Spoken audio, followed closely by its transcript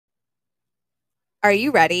Are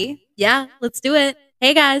you ready? Yeah, let's do it.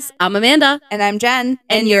 Hey guys, I'm Amanda. And I'm Jen.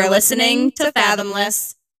 And you're listening to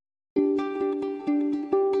Fathomless.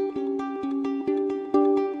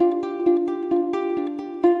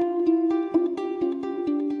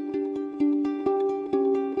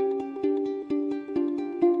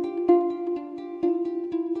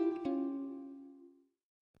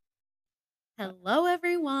 Hello,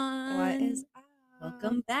 everyone. What is up?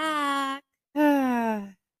 Welcome back.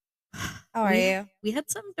 How are you? We had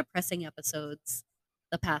some depressing episodes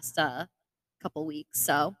the past couple weeks,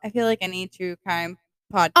 so I feel like any true crime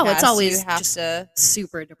podcast, it's always you have just to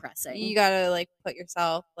super depressing. You gotta put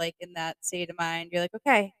yourself in that state of mind. You're like,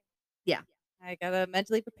 okay, yeah, I gotta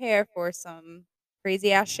mentally prepare for some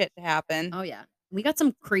crazy ass shit to happen. oh yeah. We got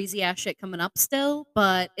some crazy ass shit coming up still,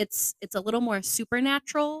 but it's a little more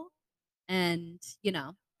supernatural, and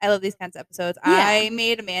I love these kinds of episodes. Yeah. I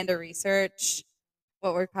made Amanda research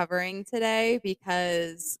what we're covering today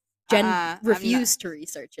because Jen refused to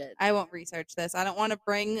research it. I won't research this. I don't want to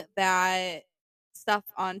bring that stuff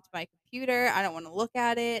onto my computer. I don't want to look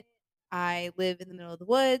at it. I live in the middle of the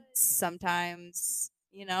woods. Sometimes,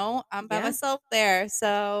 I'm by myself there.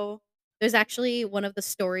 So there's actually one of the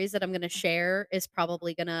stories that I'm going to share is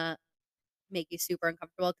probably going to make you super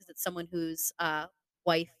uncomfortable because it's someone whose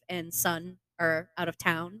wife and son are out of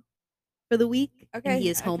town for the week, and he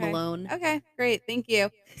is home alone. Okay, great. Thank you.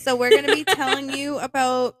 So we're going to be telling you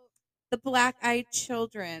about the Black-Eyed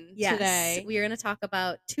Children today. We are going to talk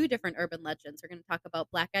about two different urban legends. We're going to talk about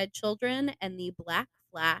Black-Eyed Children and the Black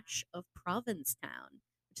Flash of Provincetown,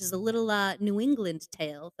 which is a little New England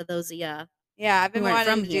tale for those of you. Yeah, I've been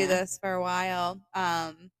wanting to do this for a while.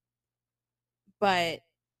 But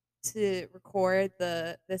to record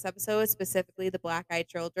this episode, specifically the Black-Eyed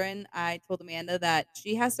Children, I told Amanda that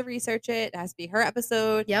she has to research it. It has to be her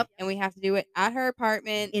episode. Yep. And we have to do it at her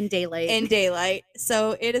apartment. In daylight.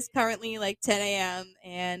 So it is currently 10 a.m.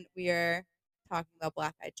 and we are talking about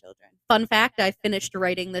Black-Eyed Children. Fun fact, I finished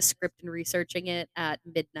writing this script and researching it at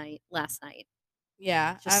midnight last night.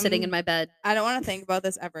 Yeah. Just sitting in my bed. I don't want to think about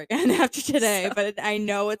this ever again after today, but I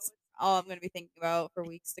know it's all I'm going to be thinking about for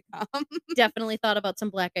weeks to come. Definitely thought about some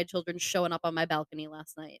Black-Eyed Children showing up on my balcony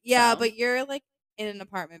last night. Yeah, but you're in an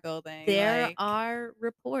apartment building. There are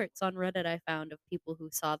reports on Reddit I found of people who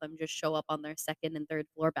saw them just show up on their second and third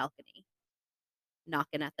floor balcony,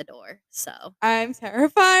 knocking at the door. So I'm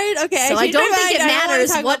terrified. Okay, so I don't think it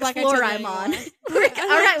matters what floor I'm on. All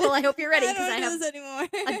right, well, I hope you're ready because I have this anymore.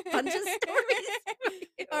 a bunch of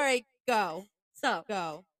stories. All right, go.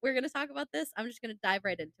 So we're gonna talk about this. I'm just gonna dive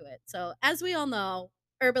right into it. So as we all know,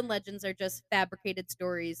 urban legends are just fabricated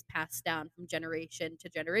stories passed down from generation to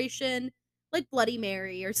generation, like Bloody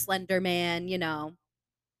Mary or Slender Man,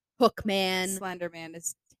 Hook Man. Slender Man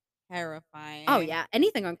is terrifying. Oh yeah,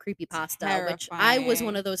 anything on creepypasta, which I was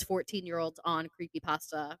one of those 14-year-olds on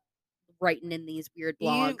creepypasta writing in these weird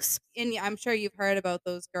blogs. And I'm sure you've heard about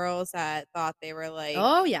those girls that thought they were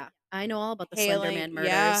oh yeah, I know all about the Slender Man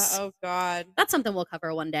murders. Yeah, oh god. That's something we'll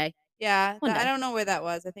cover one day. Yeah, I don't know where that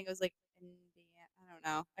was. I think it was Indiana. I don't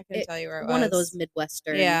know. I couldn't tell you where it was. One of those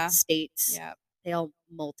Midwestern states. Yeah. They all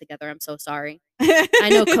mold together. I'm so sorry. I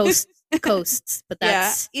know coasts, but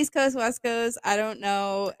that's East Coast, West Coast. I don't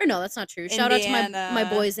know. Or no, that's not true. Shout out to my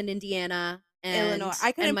boys in Indiana and Illinois.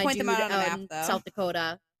 I couldn't my point them out on a map in though. South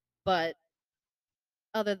Dakota, but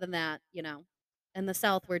other than that, in the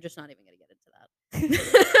South, we're just not even going to get into that.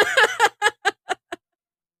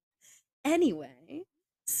 Anyway,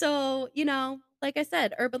 so like I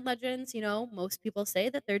said, urban legends. Most people say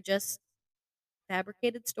that they're just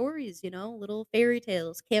fabricated stories, little fairy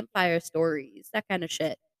tales, campfire stories, that kind of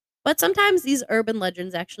shit. But sometimes these urban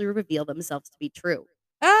legends actually reveal themselves to be true.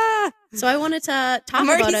 So I wanted to talk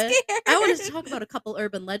about it. I wanted to talk about a couple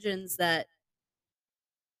urban legends that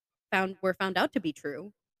were found out to be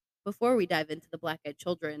true before we dive into the Black-Eyed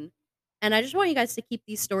Children. And I just want you guys to keep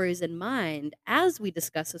these stories in mind as we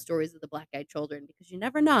discuss the stories of the Black-Eyed Children, because you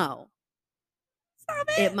never know. Stop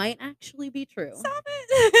it. It might actually be true. Stop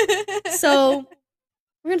it. So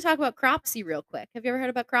we're going to talk about Cropsey real quick. Have you ever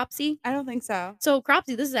heard about Cropsey? I don't think so. So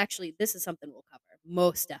Cropsey, this is something we'll cover.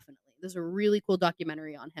 Most definitely. There's a really cool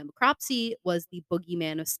documentary on him. Cropsey was the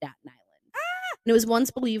boogeyman of Staten Island. And it was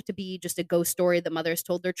once believed to be just a ghost story that mothers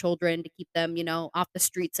told their children to keep them, off the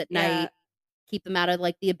streets at night, keep them out of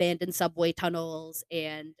the abandoned subway tunnels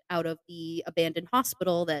and out of the abandoned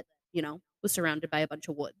hospital that, was surrounded by a bunch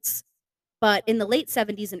of woods. But in the late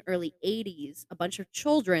 70s and early 80s, a bunch of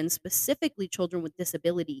children, specifically children with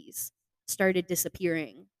disabilities, started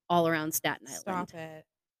disappearing all around Staten Island. Stop it.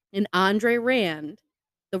 And Andre Rand,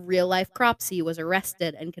 the real-life Cropsey, was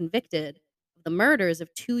arrested and convicted of the murders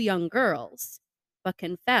of two young girls. but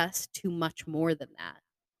confess to much more than that.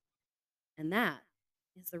 And that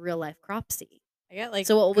is the real life Cropsey. I got, like,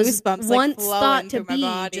 So what was goosebumps, like, once thought flowing to through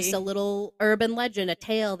my be just a body. little urban legend, a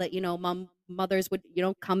tale that, mothers would,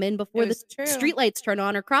 come in It before the was true. streetlights turn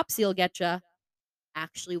on or Cropsey will get you,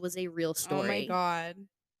 actually was a real Oh my story. god.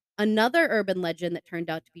 Another urban legend that turned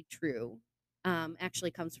out to be true,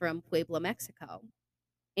 actually comes from Puebla, Mexico.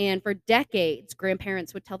 And for decades,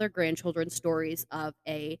 grandparents would tell their grandchildren stories of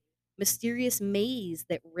a mysterious maze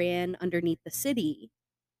that ran underneath the city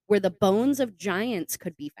where the bones of giants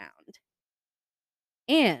could be found.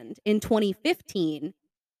 And in 2015,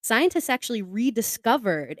 scientists actually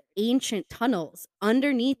rediscovered ancient tunnels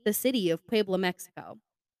underneath the city of Puebla, Mexico.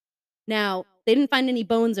 Now, they didn't find any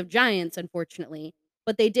bones of giants, unfortunately,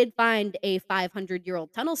 but they did find a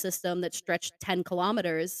 500-year-old tunnel system that stretched 10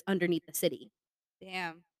 kilometers underneath the city.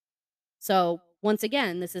 Damn. So, once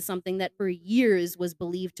again, this is something that for years was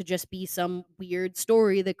believed to just be some weird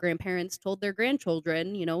story that grandparents told their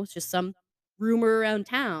grandchildren. It's just some rumor around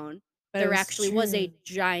town. But it There was actually was true. a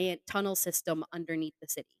giant tunnel system underneath the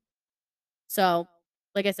city. So,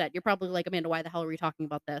 like I said, you're probably like, Amanda, why the hell are we talking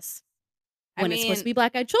about this I when it's supposed to mean be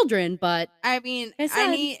Black Eyed Children? But like I I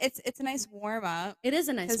said, need it's a nice warm up it is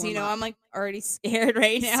a nice because warm up. I'm, like, already scared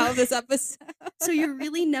right So, now of this episode. so you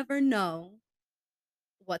really never know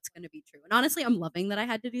what's gonna be true. And honestly, I'm loving that I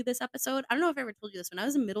had to do this episode. I don't know if I ever told you this. When I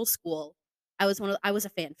was in middle school, I was a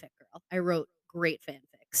fanfic girl. I wrote great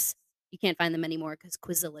fanfics. You can't find them anymore because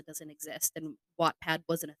Quizilla doesn't exist and Wattpad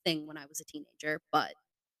wasn't a thing when I was a teenager. But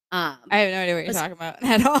I have no idea what you're as talking about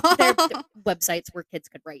at they're all. websites where kids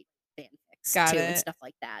could write fanfics Got too and it. stuff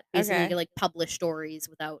like that. Basically, Okay. to like publish stories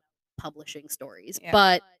without publishing stories. Yeah.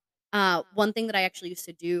 But one thing that I actually used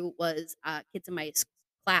to do was kids in my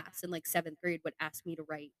class in like seventh grade would ask me to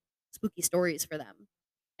write spooky stories for them,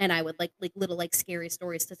 and I would like little like scary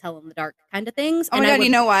stories to tell in the dark kind of things, Oh my god, you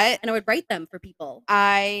know what? and I would write them for people.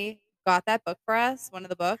 I got that book for us, one of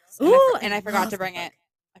the books, Ooh, I and I forgot to love that bring it. book.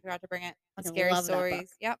 I forgot to bring it. The Fucking scary love that book.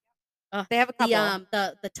 stories. Yep. They have a The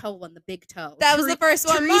couple. the toe one, the big toe. That was the first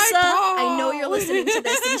one. My Teresa, I know you're toe. listening to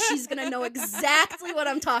this, and she's gonna know exactly what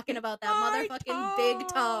I'm talking about. That My motherfucking big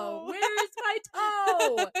toe. Where is my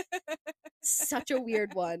toe? Such a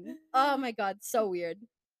weird one. Oh my god, so weird.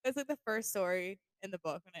 It's like the first story in the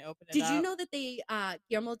book when I opened it Did you up. know that they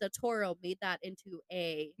Guillermo del Toro made that into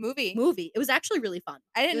a Movie. movie? It was actually really fun.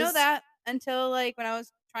 I didn't It know was, that until like when I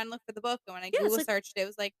was trying to look for the book, and when I yeah, it's Google like searched it, it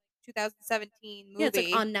was like 2017 yeah, it's like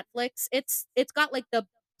movie. on Netflix. It's got like the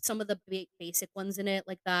some of the basic ones in it,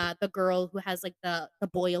 like the girl who has like the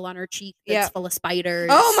boil on her cheek that's Yep. full of spiders.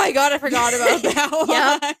 Oh my god, I forgot about that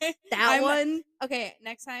Yep, one. that one. Okay,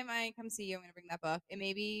 next time I come see you, I'm gonna bring that book, and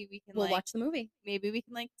maybe we can We'll like watch the movie.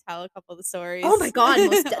 like tell a couple of the stories. Oh my god, on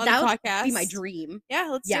the that would be my podcast. dream. Yeah,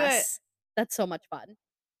 let's do it. Yes, that's so much fun.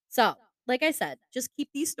 So, like I said, just keep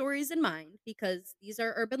these stories in mind because these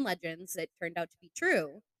are urban legends that turned out to be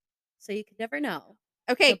true. So you could never know.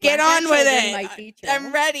 Okay, The get Black-eyed on with children it. might be I'm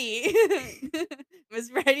true. ready. I'm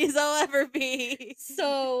as ready as I'll ever be.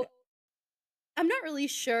 So I'm not really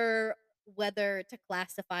sure whether to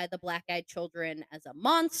classify the Black-eyed children as a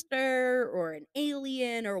monster or an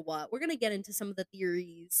alien or what. We're gonna get into some of the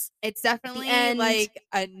theories It's at the definitely end. like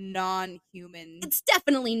a non-human. It's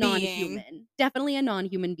definitely being. non-human. Definitely a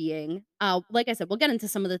non-human being. Like I said, we'll get into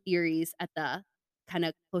some of the theories at the kind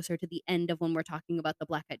of closer to the end of when we're talking about the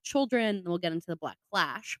Black-eyed children, and we'll get into the Black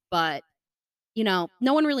Flash. But no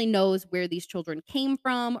one really knows where these children came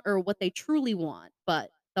from or what they truly want. But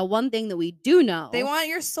the one thing that we do They know want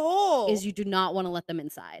your soul. is you do not want to let them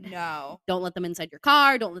inside. No. Don't let them inside your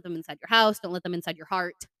car. Don't let them inside your house. Don't let them inside your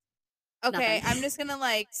heart. Okay, Nothing. I'm just gonna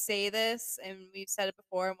like say this, and we've said it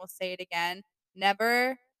before, and we'll say it again.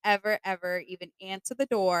 Never, ever, ever even answer the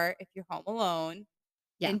door if you're home alone,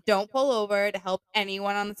 Yeah. and don't pull over to help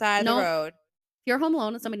anyone on the side of the Nope. road. If you're home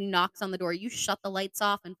alone and somebody knocks on the door, you shut the lights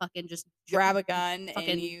off and fucking just Grab a gun and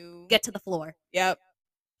fucking you get to the floor. Yep.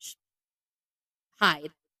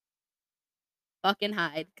 Hide. Fucking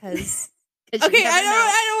hide. Because Okay, I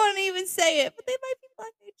don't want to even say it, but they might be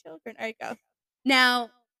Black-eyed children. All right, go. Now,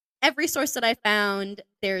 every source that I found,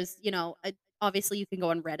 there's obviously you can go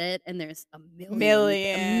on Reddit and there's a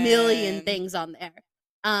million things on there.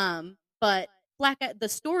 But the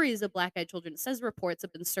stories of Black-eyed children, it says reports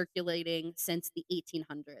have been circulating since the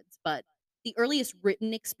 1800s, but the earliest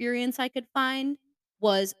written experience I could find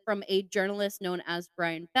was from a journalist known as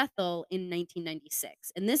Brian Bethel in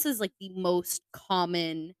 1996. And this is like the most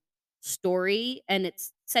common story, and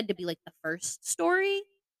it's said to be like the first story.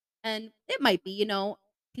 And it might be,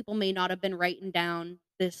 people may not have been writing down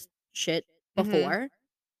this shit Mhm. before.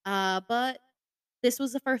 But this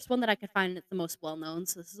was the first one that I could find. It's the most well known,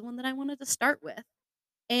 so this is the one that I wanted to start with.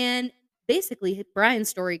 And basically, Brian's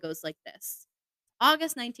story goes like this: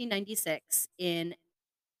 August 1996 in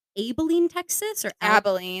Abilene, Texas, or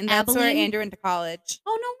Abilene. That's where Abilene. Andrew went to college.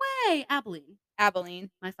 Oh no way, Abilene. Abilene.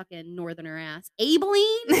 My fucking northerner ass.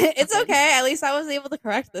 Abilene. It's Fucking okay. At least I was able to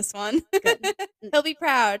correct this one. good. He'll be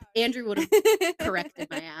proud. Andrew would have corrected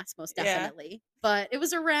my ass most Yeah. definitely. But it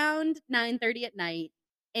was around 9:30 at night,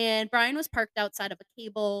 and Brian was parked outside of a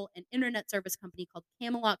cable and internet service company called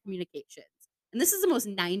Camelot Communications. And this is the most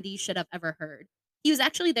 90s shit I've ever heard. He was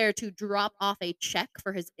actually there to drop off a check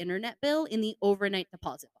for his internet bill in the overnight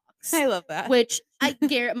deposit box. I love that. Which I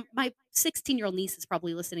guarantee my 16-year-old niece is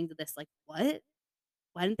probably listening to this like, what?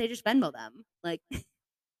 Why didn't they just Venmo them? Like,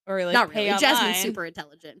 Or like not pay really. online. Jasmine's super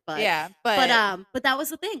intelligent, but yeah, but that was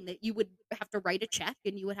the thing, that you would have to write a check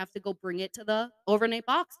and you would have to go bring it to the overnight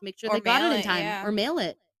box, make sure Or they got mail it in it, time, yeah. or mail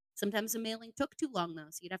it. Sometimes the mailing took too long though,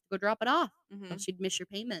 so you'd have to go drop it off, Mhm. else you'd miss your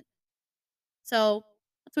payment. So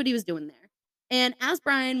that's what he was doing there. And as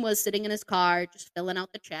Brian was sitting in his car, just filling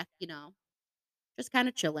out the check, just kind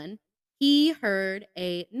of chilling, he heard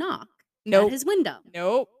a knock at Nope. his window.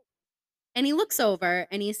 Nope. And he looks over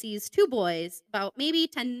and he sees two boys, about maybe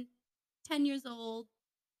 10 years old,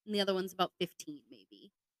 and the other one's about 15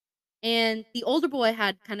 maybe. And the older boy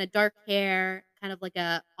had kind of dark hair, kind of like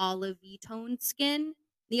a olivey toned skin.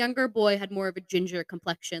 The younger boy had more of a ginger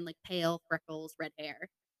complexion, like pale freckles, red hair.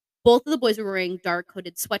 Both of the boys were wearing dark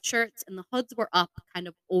hooded sweatshirts, and the hoods were up kind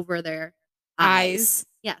of over their eyes.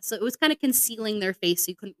 Yeah, so it was kind of concealing their face,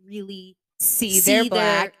 so you couldn't really See their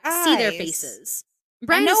black see their eyes. faces.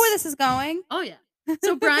 I know where this is going. Oh yeah.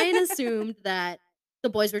 So Brian assumed that the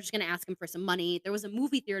boys were just going to ask him for some money. There was a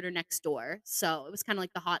movie theater next door, so it was kind of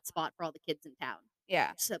like the hot spot for all the kids in town.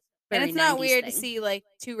 Yeah. Just a And very it's not 90s weird to thing. see like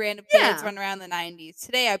two random kids Yeah. run around in the 90s.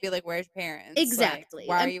 Today I'd be like, where's your parents? Exactly. Like,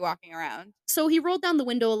 why are And you walking around? so he rolled down the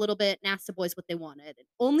window a little bit and asked the boys what they wanted. And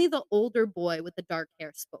only the older boy with the dark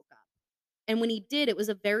hair spoke up. And when he did, it was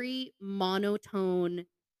a very monotone,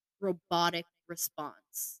 robotic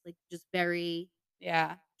response. Like just very,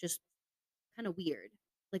 Yeah. just kind of weird,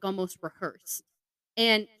 like almost rehearsed.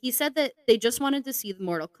 And he said that they just wanted to see the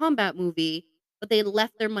Mortal Kombat movie, but they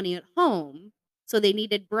left their money at home. So they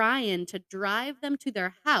needed Brian to drive them to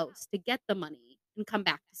their house to get the money and come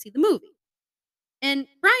back to see the movie. And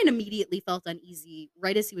Brian immediately felt uneasy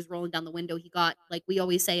right as he was rolling down the window. He got, like we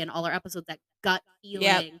always say in all our episodes, that gut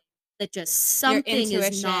feeling that just something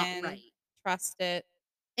is not right. Trust it.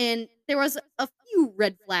 And there was a few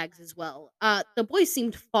red flags as well. The boy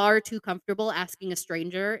seemed far too comfortable asking a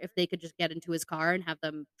stranger if they could just get into his car and have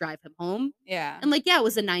them drive him home. Yeah. And like, yeah, it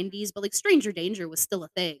was the 90s, but like stranger danger was still a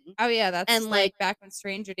thing. Oh yeah, that's And like back when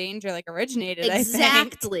Stranger Danger like originated.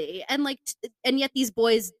 Exactly. And like, and yet these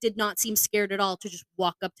boys did not seem scared at all to just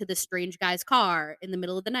walk up to this strange guy's car in the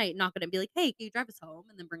middle of the night, knock on it and be like, "Hey, can you drive us home?"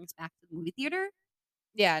 and then bring us back to the movie theater.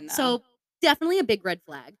 Yeah, no. So definitely a big red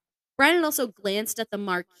flag. Brian also glanced at the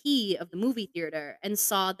marquee of the movie theater and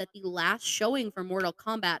saw that the last showing for Mortal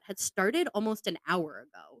Kombat had started almost an hour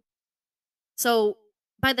ago. So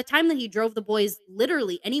by the time that he drove the boys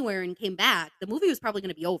literally anywhere and came back, the movie was probably going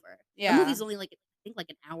to be over. Yeah. The movie's only like, I think like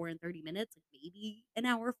an hour and 30 minutes, like maybe an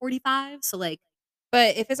hour 45. So like,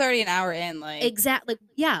 but if it's already an hour in, like exactly,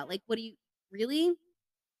 yeah, like what do you really?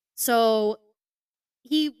 So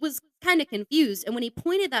he was kind of confused, and when he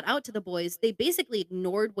pointed that out to the boys, they basically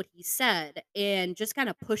ignored what he said and just kind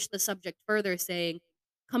of pushed the subject further, saying,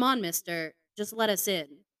 "Come on, mister, just let us in.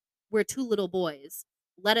 We're two little boys.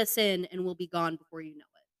 Let us in and we'll be gone before you know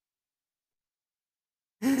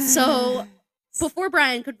it." So before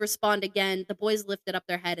Brian could respond again, the boys lifted up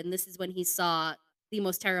their head, and this is when he saw the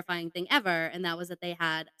most terrifying thing ever, and that was that they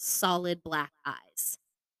had solid black eyes.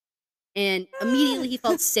 And immediately he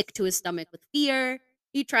felt sick to his stomach with fear.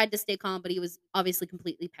 He tried to stay calm, but he was obviously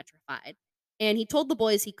completely petrified. And he told the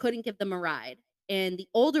boys he couldn't give them a ride. And the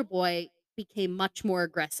older boy became much more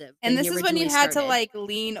aggressive. And than this he is when you originally had to started. like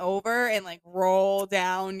lean over and like roll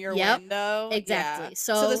down your window. Exactly. Yeah.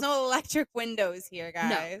 So there's no electric windows here,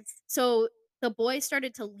 guys. No. So the boy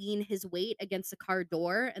started to lean his weight against the car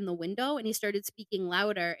door and the window, and he started speaking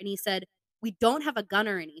louder. And he said, "We don't have a gun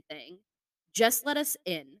or anything. Just let us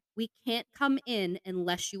in. We can't come in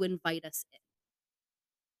unless you invite us in."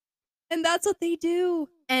 And that's what they do.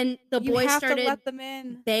 And the You boy have started to let them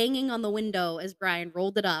in. banging on the window as Brian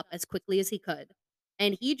rolled it up as quickly as he could.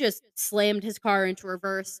 And he just slammed his car into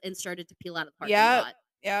reverse and started to peel out of the parking lot.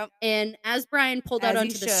 Yep. And as Brian pulled out As he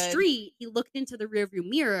onto the should. street, he looked into the rearview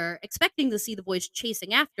mirror, expecting to see the boys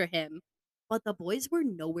chasing after him. But the boys were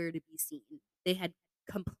nowhere to be seen. They had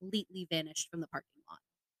completely vanished from the parking lot.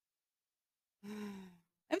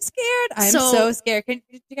 I'm scared. I'm So so scared. Do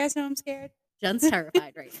you guys know I'm scared? Jen's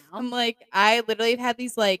terrified right now. I'm like, I literally have had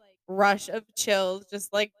these like rush of chills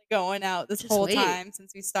just like going out this Just whole wait. time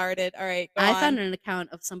since we started. All right, go I found on. an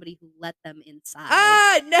account of somebody who let them inside.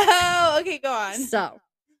 Ah, no. Okay, go on. So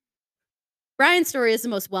Brian's story is the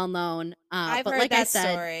most well known, I've but heard like I that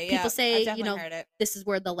said, story. people Yeah, I've say, definitely heard it. this is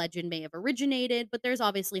where the legend may have originated, but there's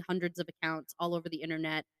obviously hundreds of accounts all over the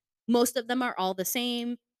internet. Most of them are all the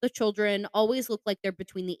same. The children always look like they're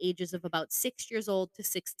between the ages of about 6 years old to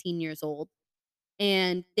 16 years old.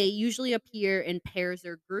 And they usually appear in pairs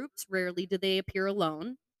or groups. Rarely do they appear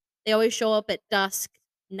alone. They always show up at dusk,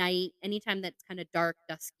 night, anytime that's kind of dark,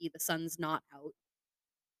 dusky, the sun's not out,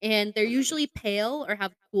 and they're usually pale or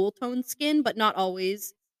have cool toned skin, but not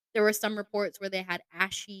always. There were some reports where they had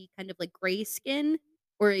ashy, kind of like gray skin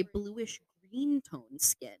or a bluish green toned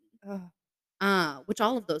skin, Oh, which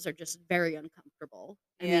all of those are just very uncomfortable.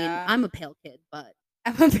 I mean, yeah. I'm a pale kid, but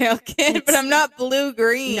I'm a pale kid, but it's I'm not blue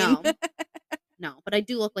green. no, no, but I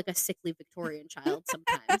do look like a sickly Victorian child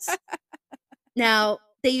sometimes. Now,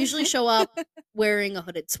 they usually show up wearing a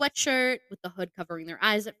hooded sweatshirt with the hood covering their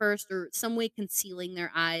eyes at first, or some way concealing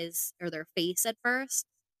their eyes or their face at first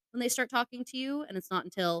when they start talking to you. And it's not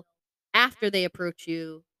until after they approach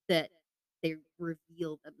you that they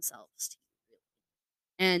reveal themselves to you.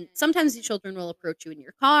 And sometimes the children will approach you in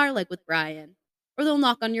your car, like with Brian, or they'll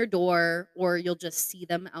knock on your door, or you'll just see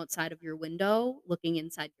them outside of your window looking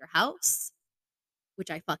inside your house,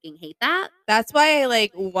 which I fucking hate that. That's why I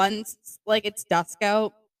like once like it's dusk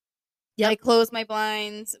out, I Yep, close my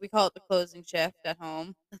blinds. We call it the closing shift at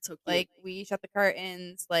home. that's so cute. Like we shut the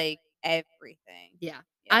curtains, like everything. Yeah,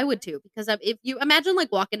 I Yeah. would too because if you imagine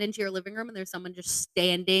like walking into your living room and there's someone just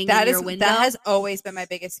standing in That your is that window. has always been my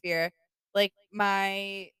biggest fear. Like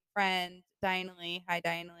my friend Dinah Lee, hi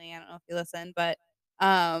Dinah Lee, I don't know if you listen, but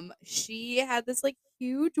she had this like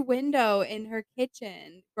huge window in her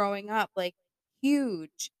kitchen growing up, like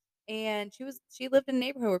huge. And she lived in a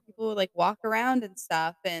neighborhood where people would like walk around and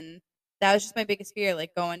stuff, and that was just my biggest fear,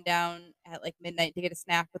 like going down at like midnight to get a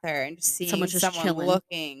snack with her and just seeing Someone's just someone chilling.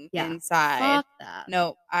 looking Yeah, inside. fuck that.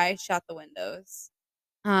 No, I shut the windows.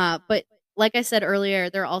 But like I said earlier,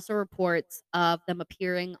 there are also reports of them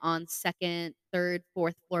appearing on second, third,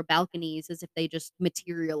 fourth floor balconies as if they just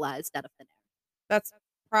materialized out of thin air. That's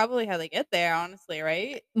probably how they get there, honestly,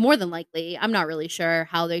 right? More than likely, I'm not really sure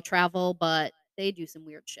how they travel, but they do some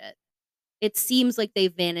weird shit. It seems like they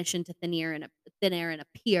vanish into thin air and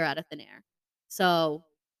appear out of thin air. So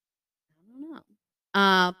I don't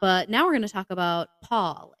know. But now we're going to talk about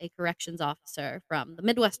Paul, a corrections officer from the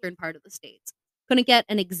Midwestern part of the states. Couldn't get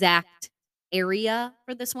an exact area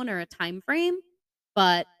for this one or a time frame,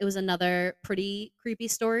 but it was another pretty creepy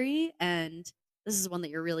story, and this is one that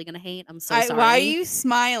you're really going to hate. I'm so I Why are sorry. you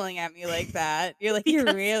smiling at me like that? You're like, "You're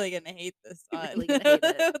Because really gonna hate this you're one." really going to hate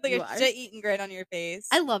it. With, like, You a are. shit-eating grin on your I face.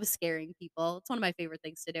 love scaring people. It's one of my favorite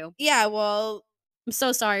things to do. Yeah, well, I'm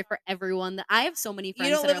so sorry for everyone that I have so many you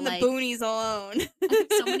friends don't that live are in the like, boonies alone. I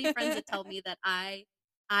have so many friends that tell me that I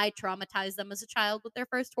traumatized them as a child with their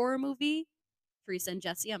first horror movie. Teresa and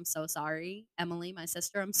Jesse, I'm so sorry. Emily, my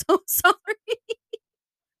sister, I'm so sorry.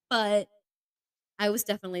 But I was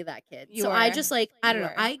definitely that kid. You So I are. just like, I You don't know.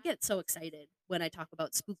 are. I get so excited when I talk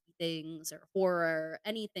about spooky things or horror,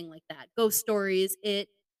 anything like that. Ghost stories.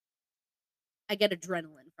 I get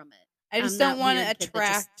adrenaline from it. I just I'm don't that wanna weird kid that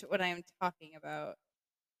just, attract what I'm talking about.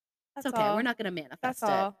 it's That's okay. We're all. not going to That's manifest it.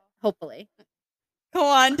 all. Hopefully. Go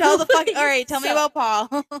on, tell the fuck alright, tell me So about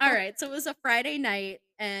Paul. all right, so it was a Friday night,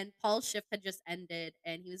 and Paul's shift had just ended,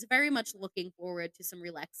 and he was very much looking forward to some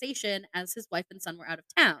relaxation as his wife and son were out of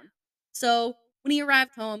town. So when he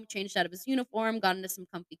arrived home, changed out of his uniform, got into some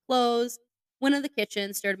comfy clothes, went in the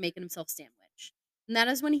kitchen, started making himself sandwich. And that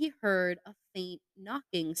is when he heard a faint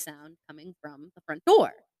knocking sound coming from the front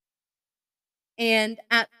door. And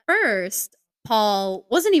at first, Paul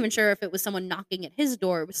wasn't even sure if it was someone knocking at his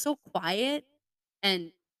door. It was so quiet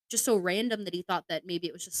and just so random that he thought that maybe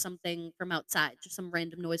it was just something from outside, just some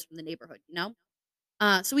random noise from the neighborhood.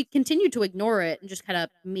 So he continued to ignore it and just kind of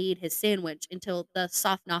made his sandwich until the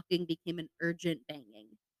soft knocking became an urgent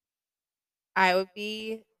banging. I would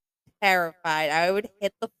be terrified. I would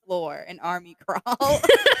hit the floor and army crawl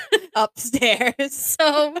upstairs.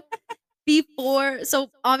 So so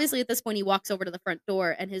obviously at this point he walks over to the front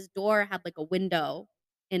door and his door had like a window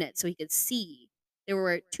in it so he could see. There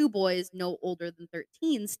were two boys no older than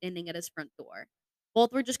 13 standing at his front door.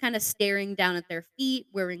 Both were just kind of staring down at their feet,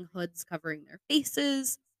 wearing hoods covering their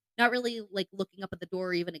faces, not really like looking up at the door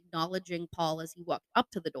or even acknowledging Paul as he walked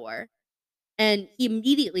up to the door. And he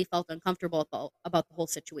immediately felt uncomfortable about the whole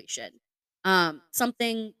situation.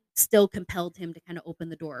 Something still compelled him to kind of open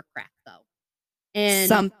the door a crack, though. And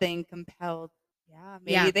Something compelled. Yeah,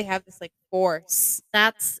 maybe yeah, they have this, like, force.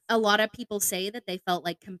 that's a lot of people say that they felt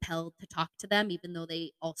like compelled to talk to them, even though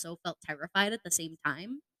they also felt terrified at the same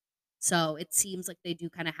time. So it seems like they do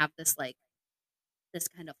kind of have this like this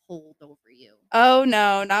kind of hold over you. Oh,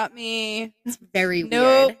 no, not me. It's very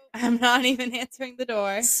Nope, weird. I'm not even answering the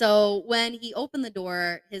door. So when he opened the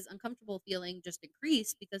door, his uncomfortable feeling just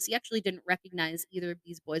increased because he actually didn't recognize either of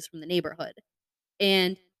these boys from the neighborhood.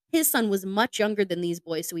 And his son was much younger than these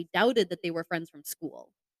boys, so he doubted that they were friends from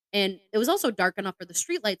school. And it was also dark enough for the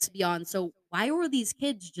streetlights to be on, so why were these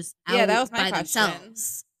kids just Yeah, that out was my by question.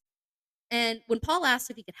 themselves? And when Paul asked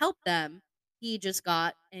if he could help them, he just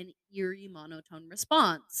got an eerie monotone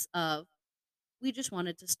response of, "We just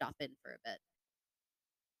wanted to stop in for a bit."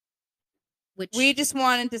 We Which, just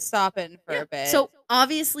wanted to stop in for yeah. a bit. So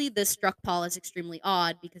obviously, this struck Paul as extremely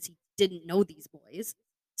odd because he didn't know these boys.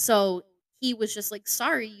 So he was just like,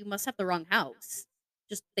 "Sorry, you must have the wrong house."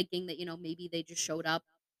 Just thinking that, maybe they just showed up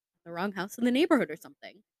at the wrong house in the neighborhood or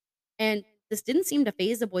something. And this didn't seem to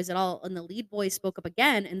phase the boys at all. And the lead boy spoke up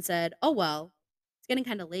again and said, "Oh, well, it's getting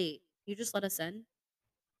kind of late. You just let us in."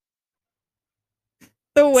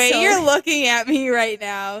 The way So you're looking at me right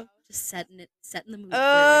now. just setting the mood for you,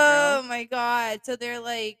 Oh girl. my god. So they're,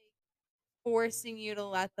 like, forcing you to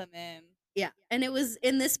let them in. Yeah, and it was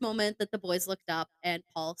in this moment that the boys looked up and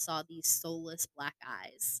Paul saw these soulless black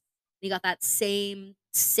eyes. He got that same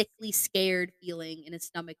sickly scared feeling in his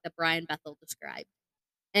stomach that Brian Bethel described.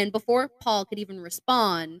 And before Paul could even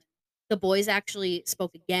respond, the boys actually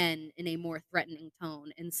spoke again in a more threatening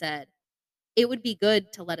tone and said, "It would be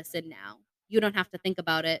good to let us in now. You don't have to think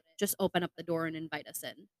about it. Just open up the door and invite us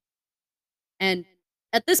in." And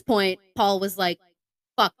at this point, Paul was like,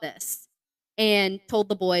 "Fuck this," and told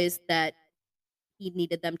the boys that he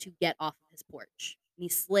needed them to get off of his porch. And he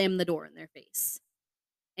slammed the door in their face.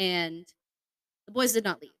 And the boys did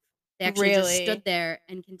not leave. They actually just stood Really? there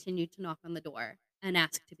and continued to knock on the door and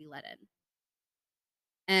ask to be let in.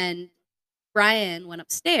 And Brian went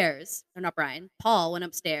upstairs, or not Brian, Paul went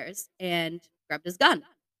upstairs and grabbed his gun.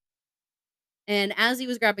 And as he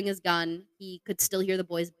was grabbing his gun, he could still hear the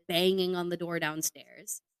boys banging on the door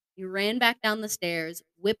downstairs. He ran back down the stairs,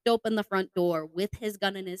 whipped open the front door with his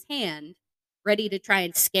gun in his hand, ready to try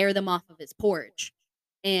and scare them off of his porch.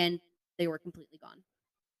 And they were completely gone.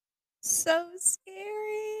 So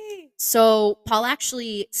scary. So Paul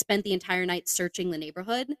actually spent the entire night searching the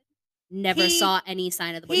neighborhood. Never He saw any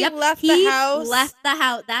sign of the boy. he Yep, left the he house. left the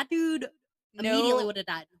house. That dude immediately No. would have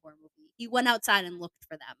died in a horror movie. He went outside and looked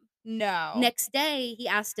for them. No. Next day, he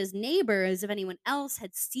asked his neighbors if anyone else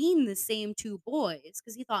had seen the same two boys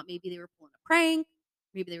because he thought maybe they were pulling a prank,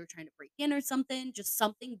 maybe they were trying to break in or something. Just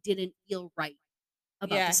something didn't feel right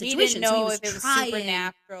about the Yeah, he didn't situation. So he know was if it was trying,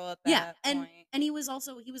 supernatural at yeah, that and point. he was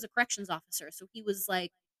a corrections officer, so he was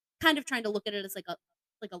like kind of trying to look at it as like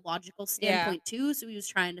a logical Yeah. standpoint too. So he was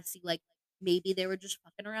trying to see like maybe they were just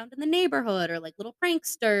fucking around in the neighborhood or like little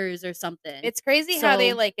pranksters or something. It's crazy how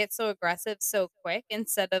they, So like, get so aggressive so quick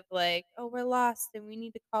instead of, like, "Oh, we're lost and we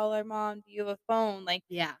need to call our mom. Do you have a phone?" Like,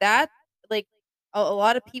 yeah. that like, a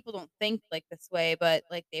lot of people don't think, like, this way, but,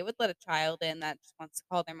 like, they would let a child in that just wants to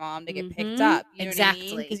call their mom to get picked Mhm. up, you know what I mean?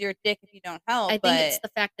 Because Exactly. 'Cause you're a dick if you don't help, I think it's but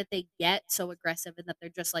the fact that they get so aggressive and that they're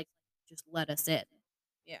just like, "Just let us in.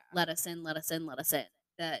 yeah. Let us in, let us in, let us in."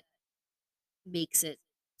 That makes it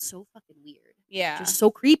so fucking weird. Yeah. Just so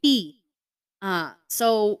creepy.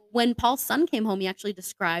 So when Paul's son came home, he actually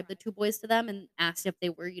described the two boys to them and asked if they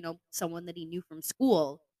were, someone that he knew from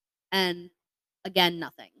school. And again,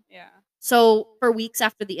 nothing. Yeah. So for weeks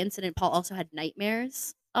after the incident, Paul also had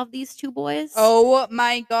nightmares of these two boys. Oh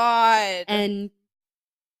my god. And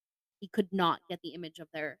he could not get the image of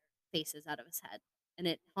their faces out of his head. And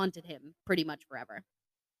it haunted him pretty much forever.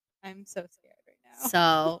 I'm so scared right now.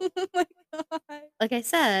 So, Oh my god. like I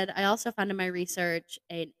said, I also found in my research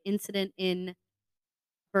an incident in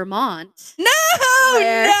Vermont No!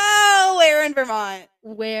 where No! Where in Vermont?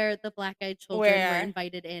 where the black-eyed children were Where?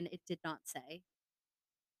 invited in. It did not say.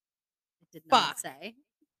 It did not Fuck. say.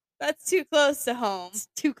 That's too close to home. It's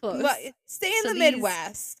too close. Stay in So the these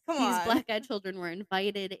Midwest. Come these on. black-eyed children were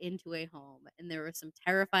invited into a home, and there were some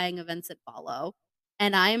terrifying events that follow.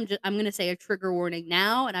 And I'm going to say a trigger warning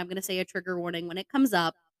now, and I'm going to say a trigger warning when it comes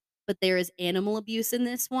up. But there is animal abuse in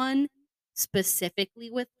this one, specifically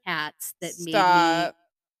with cats, that made me Stop.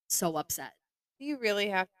 so upset. Do you really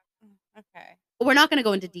have Okay. We're not going to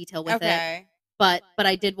go into detail with it, Okay. but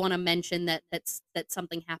I did want to mention that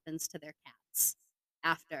something happens to their cats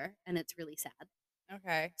after, and it's really sad.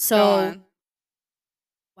 Okay. Go So on.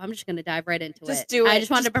 I'm just gonna dive right into Just it. do I it.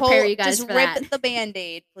 just wanted to prepare you guys Just for rip that. the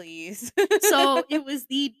Band-Aid, please. So, it was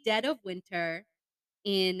the dead of winter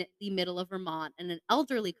in the middle of Vermont, and an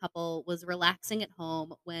elderly couple was relaxing at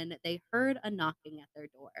home when they heard a knocking at their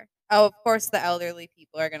door. Oh, of course the elderly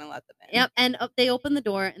people are gonna let them in. Yep, and they opened the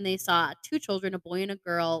door and they saw two children, a boy and a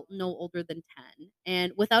girl, no older than 10.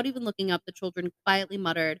 And without even looking up, the children quietly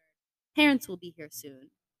muttered, "Parents will be here soon.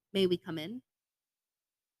 May we come in?"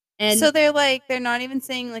 So And they're not even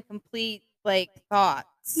saying, like, complete, like,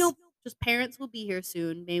 thoughts. nope, just "Parents will be here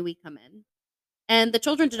soon. May we come in?" And the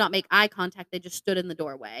children did not make eye contact, they just stood in the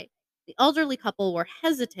doorway. The elderly couple were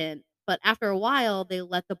hesitant, but after a while, they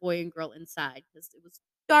let the boy and girl inside because it was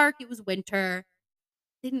dark, it was winter.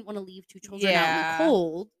 They didn't want to leave two children out in the Yeah.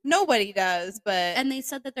 cold. Nobody does, but And they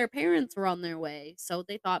said that their parents were on their way, so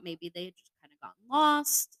they thought maybe they had just kind of gotten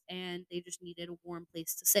lost and they just needed a warm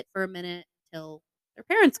place to sit for a minute till their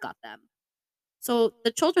parents got them. So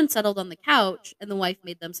the children settled on the couch, and the wife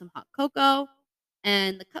made them some hot cocoa,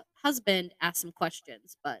 and the husband asked some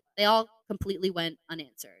questions, but they all completely went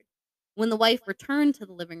unanswered. When the wife returned to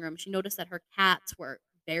the living room, she noticed that her cats were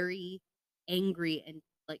very angry and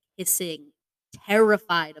like hissing,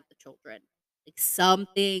 terrified of the children. Like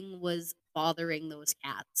something was bothering those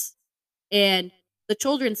cats. And the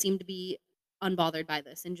children seemed to be unbothered by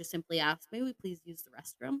this and just simply asked, "May we please use the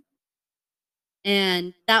restroom?"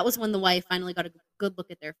 And that was when the wife finally got a good look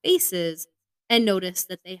at their faces and noticed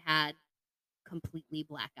that they had completely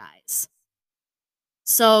black eyes.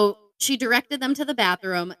 So she directed them to the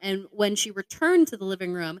bathroom, and when she returned to the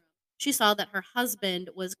living room, she saw that her husband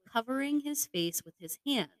was covering his face with his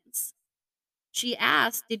hands. She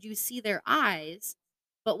asked, "Did you see their eyes?"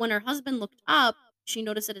 But when her husband looked up, she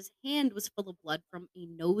noticed that his hand was full of blood from a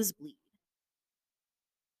nosebleed.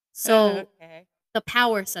 So okay. the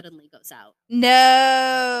power suddenly goes out.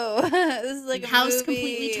 No. This is like The a house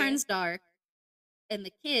completely movie. turns dark, and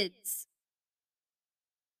the kids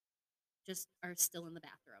just are still in the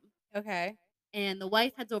bathroom. Okay. And the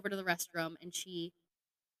wife heads over to the restroom and she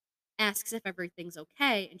asks if everything's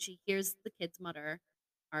okay. And she hears the kids mutter,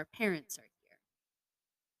 "Our parents are here."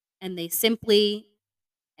 And they simply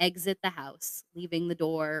exit the house, leaving the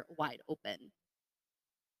door wide open.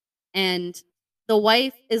 And the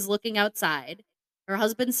wife is looking outside. Her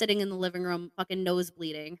husband's sitting in the living room, fucking nose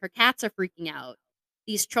bleeding. Her cats are freaking out.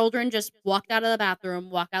 These children just walked out of the bathroom,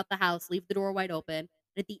 walk out the house, leave the door wide open.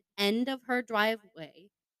 And at the end of her driveway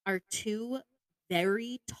are two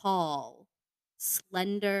very tall,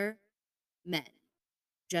 slender men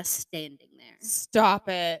just standing there. Stop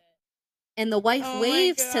it. And the wife Oh my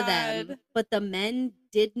waves to them, god. but the men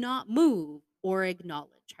did not move or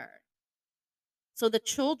acknowledge her. So the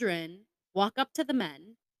children walk up to the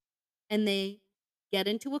men and they get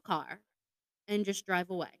into a car and just drive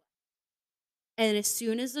away. And as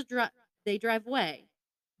soon as they drive away,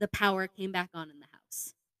 the power came back on in the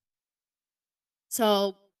house.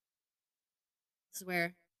 So this is where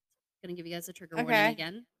I'm gonna give you guys a trigger warning Okay.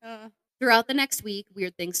 again. Uh, Throughout the next week,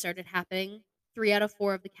 weird things started happening. 3 out of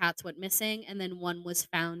 4 of the cats went missing, and then one was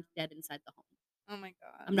found dead inside the home. oh my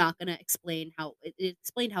I'm god. not gonna explain how it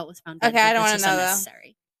explained how it was found dead, Okay, I but don't that's wanna just know though.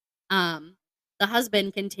 unnecessary. Um, the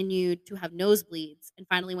husband continued to have nosebleeds and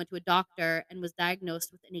finally went to a doctor and was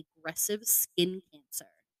diagnosed with an aggressive skin cancer.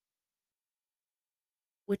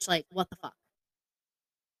 Which, like, what the fuck?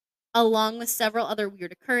 Along with several other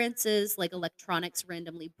weird occurrences, like electronics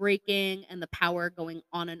randomly breaking and the power going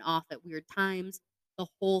on and off at weird times, the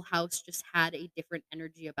whole house just had a different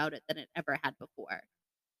energy about it than it ever had before.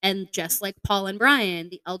 And just like Paul and Brian,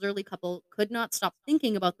 the elderly couple could not stop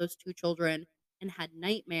thinking about those two children and had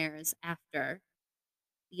nightmares after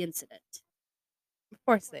the incident, Of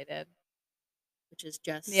course they did. which is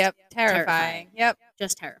just Yep, terrifying. terrifying. Yep.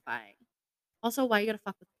 Just terrifying. Also, why you gotta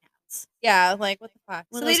fuck with cats? Yeah, like, what the fuck?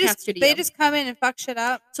 What So do those cats do to they you? just come in and fuck shit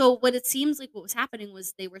up? So what it seems like what was happening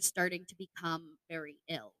was they were starting to become very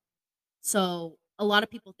ill. So a lot of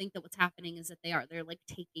people think that what's happening is that they're like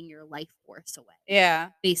taking your life force away,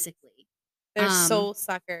 Yeah. basically. They're soul Yeah.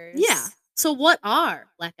 suckers. So what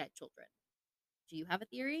are black-eyed children? Do you have a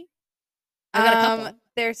theory? I got a couple.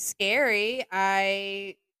 They're scary.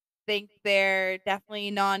 I think they're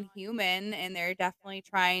definitely non-human, and they're definitely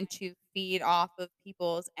trying to feed off of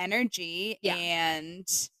people's energy Yeah. and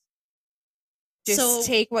just So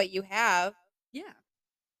take what you have. yeah.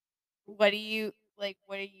 What do you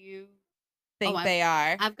Oh, think I've they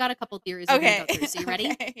are? I've got a couple theories we're gonna Okay. go through. So you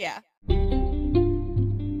ready? Okay, yeah.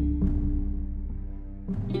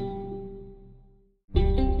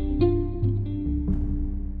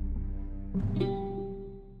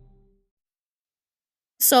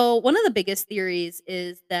 So one of the biggest theories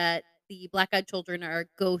is that the black-eyed children are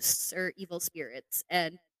ghosts or evil spirits,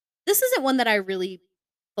 and this isn't one that I really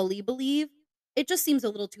fully believe. It just seems a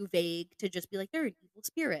little too vague to just be like, "They're an evil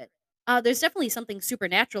spirit." There's definitely something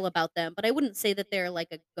supernatural about them, but I wouldn't say that they're like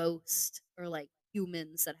a ghost or like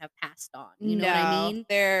humans that have passed on, you know what I No, mean?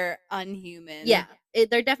 they're Yeah, unhuman.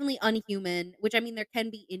 they're definitely unhuman, which I mean, there can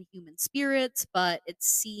be inhuman spirits, but it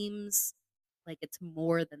seems like it's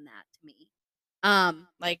more than that to me. Um,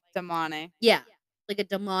 Like demonic. yeah, like a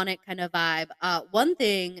demonic kind of vibe. One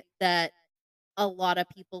thing that a lot of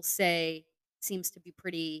people say seems to be a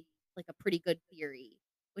pretty good theory,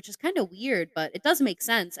 which is kind of weird, but it does make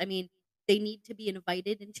sense. I mean, they need to be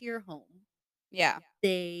invited into your home. Yeah.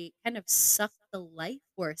 They kind of suck the life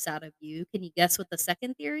force out of you. Can you guess what the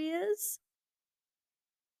second theory is?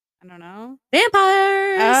 I don't know.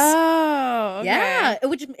 Vampires! Oh, Yeah, okay.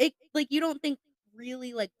 which like, you don't think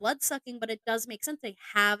really, like, blood-sucking, but it does make sense. They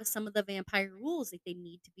have some of the vampire rules, like, they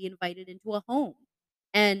need to be invited into a home.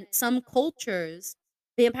 And some cultures,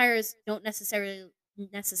 vampires don't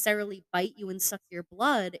necessarily bite you and suck your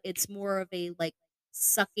blood, it's more of a, like,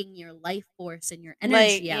 sucking your life force and your Like,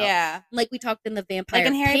 energy out. yeah. Like we talked in the Like in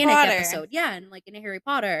vampire Harry panic Potter. episode. Yeah, and, like, in Harry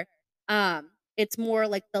Potter, it's more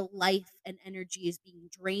like the life and energy is being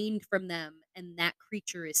drained from them, and that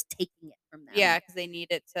creature is taking it from them. Yeah, because they need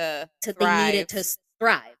it to They need it thrive. to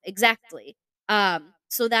thrive. Exactly.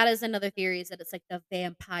 So that is another theory is that it's like the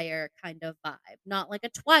vampire kind of vibe, not like a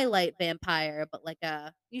Twilight vampire, but like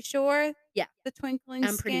a You sure? yeah. The twinkling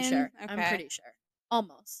I'm pretty skin? sure. I'm Okay. pretty sure.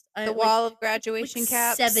 Almost. The Like wall of like graduation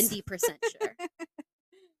caps? 70% sure.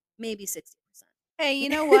 Maybe 60%. Hey, you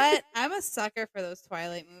know what? I'm a sucker for those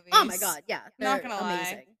Twilight Oh my movies. god, yeah, Not they're gonna lie.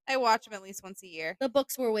 amazing. I watch them at least once a year. The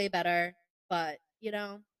books were way better, but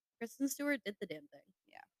Kristen Stewart did the damn thing.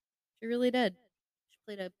 Yeah. She really did. She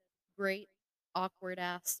played a great awkward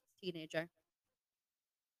ass teenager.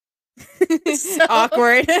 So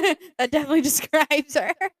Awkward. That definitely describes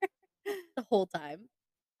her. the whole time.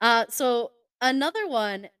 So another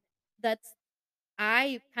one that's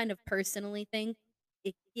I kind of personally think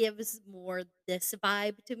it gives more this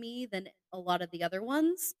vibe to me than a lot of the other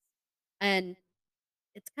ones, and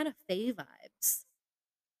it's kind of fae vibes.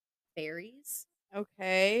 Fairies.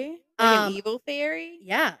 Okay. Like an Um, evil fairy?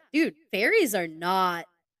 yeah, dude, fairies are not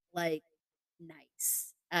like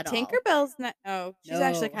nice at all. Tinkerbell's not. Oh, she's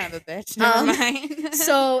actually No. kind of a bitch. Never Um, mind.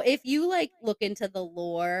 so if you like look into the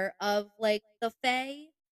lore of like the fae,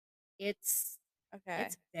 it's Okay.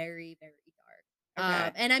 it's very, very dark.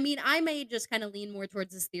 Okay. And I mean, I may just kind of lean more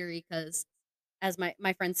towards this theory because, as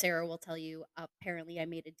my friend Sarah will tell you, apparently I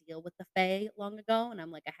made a deal with the Fae long ago, and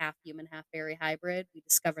I'm like a half human, half fairy hybrid. We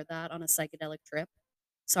discovered that on a psychedelic trip.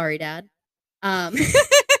 Sorry, Dad. Um,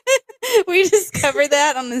 We discovered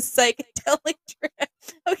that on this psychedelic trip.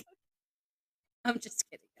 Okay. I'm just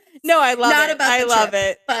kidding, guys. No, I love Not it. about I the love trip,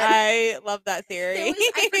 it. but I love that there theory.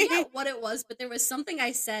 was I forget what it was, but there was something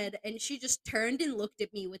I said, and she just turned and looked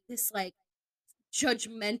at me with this like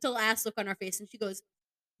judgmental ass look on her face, and she goes,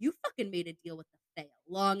 "You fucking made a deal with the Fae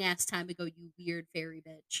a long ass time ago, you weird fairy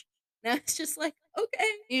bitch." And I was just like,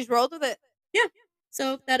 okay, You just rolled with it. yeah.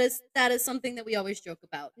 So that is something that we always joke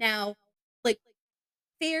about. Now, like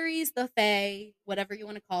fairies, the Fae, whatever you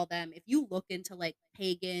want to call them, if you look into like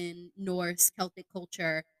pagan, Norse, Celtic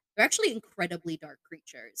culture, they're actually incredibly dark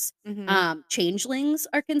creatures. Mhm. Changelings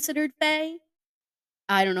are considered Fae.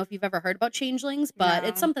 I don't know if you've ever heard about changelings, but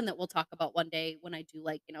it's No. something that we'll talk about one day when I do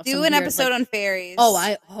like, Do some an weird episode like on fairies. oh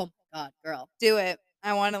my god, girl. Do it.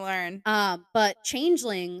 I want to learn. But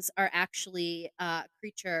changelings are actually a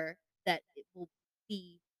creature that it will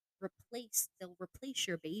be replaced. They'll replace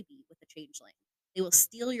your baby with a changeling. They will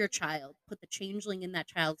steal your child, put the changeling in that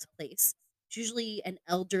child's place. It's usually an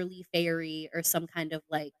elderly fairy or some kind of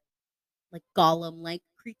like golem like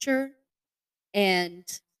creature. And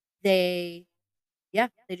they yeah,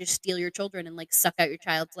 they just steal your children and like suck out your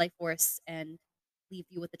child's life force and leave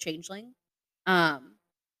you with a changeling. Um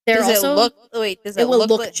they're Does it also look wait, does it it will look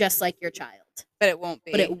look like just like your child, but it won't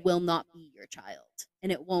but be. it will not be your child,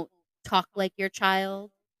 and it won't talk like your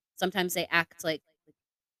child. Sometimes they act like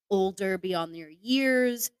older beyond their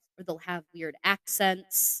years, or they'll have weird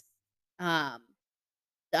accents. Um,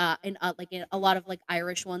 and like in a lot of like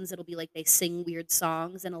Irish ones, it'll be like they sing weird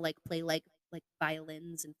songs and it'll like play like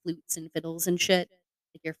violins and flutes and fiddles and shit.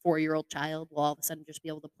 Like your 4-year-old child will all of a sudden just be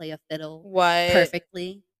able to play a fiddle What?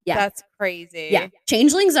 perfectly. Yeah, That's yeah. crazy.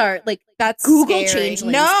 Changelings are like That's Google scary.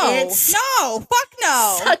 changelings. No. It's No. Fuck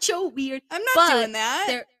no. such a weird, I'm not but doing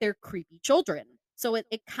that. they're creepy children. So it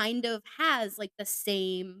kind of has like the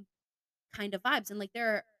same kind of vibes, and like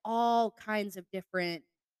there are all kinds of different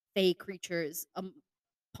fey creatures.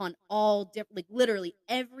 upon all different, like, literally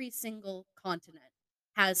every single continent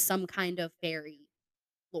has some kind of fairy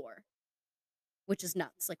lore, which is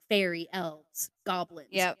nuts. Like fairy, elves, goblins,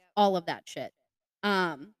 Yep. all of that shit.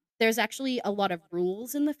 There's actually a lot of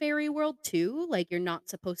rules in the fairy world too. Like you're not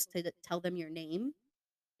supposed to tell them your name.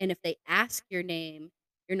 And if they ask your name,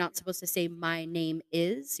 you're not supposed to say my name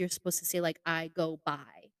is. You're supposed to say like I go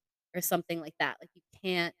by or something like that. Like you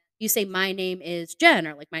can't you say my name is Jen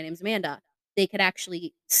or like my name's Amanda. They could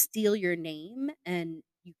actually steal your name and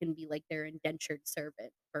you can be like their indentured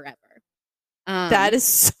servant forever. That is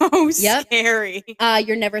so Yep. scary.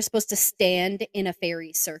 You're never supposed to stand in a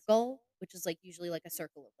fairy circle, which is like usually like a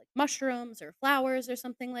circle of like mushrooms or flowers or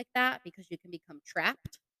something like that, because you can become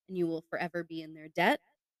trapped and you will forever be in their debt.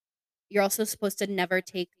 You're also supposed to never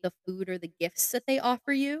take the food or the gifts that they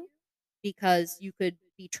offer you because you could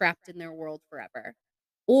be trapped in their world forever.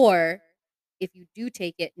 Or if you do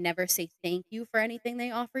take it, never say thank you for anything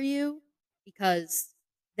they offer you because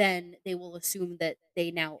then they will assume that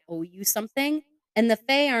they now owe you something. And the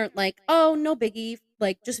Fae aren't like, oh, no biggie,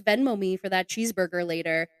 like just Venmo me for that cheeseburger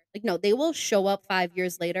later. Like, no, they will show up 5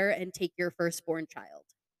 years later and take your firstborn child.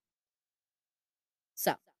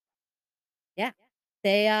 So, yeah.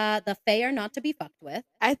 The Fae are not to be fucked with.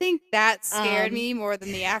 I think that scared Um, me more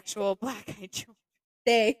than the actual black-eyed children.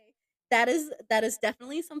 they that is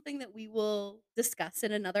definitely something that we will discuss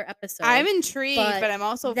in another episode. I'm intrigued, but I'm but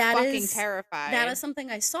also fucking terrified. that is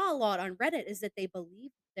something I saw a lot on Reddit is that they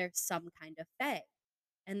believe there's some kind of Fae.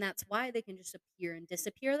 And that's why they can just appear and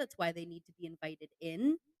disappear. That's why they need to be invited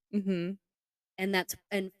in. Mhm.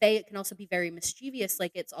 And Fae can also be very mischievous.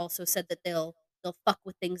 Like it's also said that they'll fuck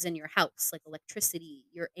with things in your house, like electricity,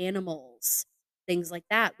 your animals, things like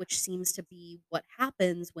that, which seems to be what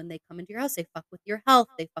happens when they come into your house. They fuck with your health,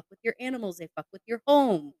 they fuck with your animals, they fuck with your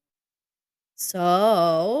home.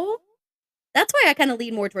 So that's why I kind of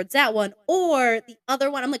lean more towards that one. Or the other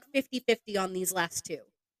one, I'm like 50-50 on these last two.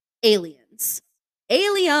 Aliens.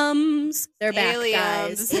 Aliens. They're back,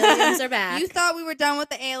 guys. Aliens are back. You thought we were done with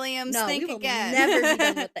the aliens? No, Think we will again. never be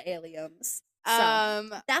done with the aliens. So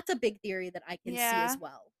that's a big theory that I can see as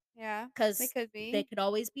well. Yeah, Because they could be. they could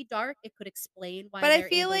always be dark. It could explain why But I they're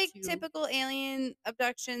feel able like to. typical alien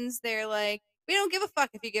abductions, they're like, we don't give a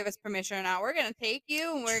fuck if you give us permission or not. We're gonna take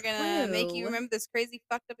you and we're gonna make you True. remember this crazy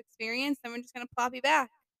fucked up experience. Then we're just gonna plop you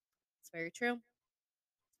back. It's very true.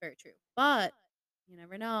 It's very true. But you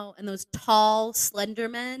never know. And those tall, slender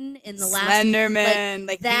men in the last Slenderman,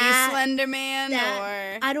 like that, the Slenderman,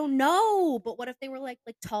 that, or I don't know. But what if they were like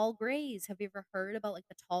tall grays? Have you ever heard about like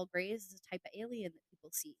the tall grays as a type of alien that people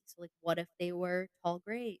see? So like, what if they were tall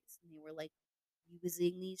grays and they were like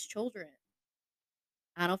using these children?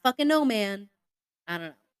 I don't fucking know, man. I don't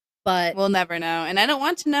know. But we'll never know. And I don't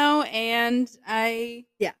want to know. And I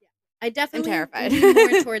definitely terrified. lean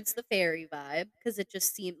more towards the fairy vibe because it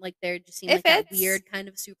just seemed like they're just seemed It like that fits. weird kind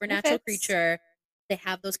of supernatural fits. creature. They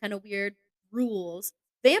have those kind of weird rules.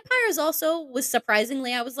 Vampires also was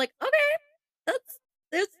surprisingly, I was like, okay, that's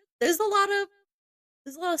there's a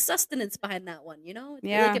lot of sustenance behind that one, you know?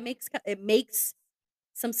 Yeah. Like it makes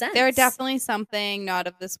some sense. They're definitely something not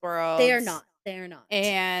of this world. They are not. They are not.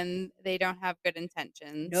 And they don't have good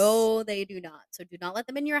intentions. No, they do not. So do not let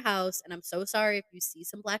them in your house. And I'm so sorry if you see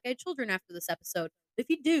some black-eyed children after this episode. If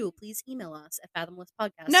you do, please email us at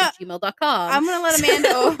fathomlesspodcast@gmail.com. I'm gonna let Amanda.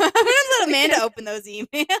 I'm gonna let Amanda open those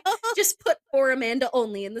emails. Just put for Amanda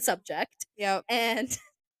only in the subject. Yep. And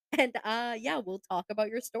yeah, we'll talk about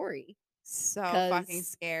your story. So fucking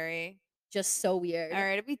scary. Just so weird. All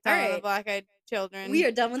right, are we done with the black-eyed children? We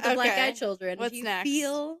are done with the black-eyed children. What's next?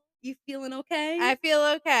 You feeling okay? I feel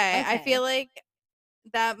okay. I feel like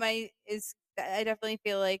that I definitely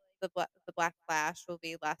feel like the Black Flash will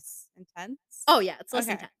be less intense. Oh yeah, it's less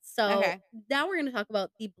intense. So Okay. now we're going to talk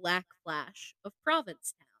about the Black Flash of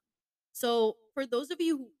Provincetown. So for those of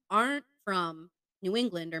you who aren't from New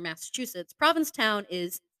England or Massachusetts, Provincetown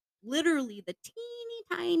is literally the teeny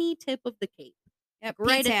tiny tip of the Cape. Yep,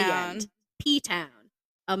 right P-town. at the end. P-town.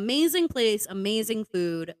 Amazing place, amazing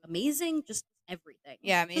food, amazing just everything.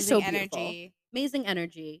 Yeah, Just amazing so beautiful. energy. Amazing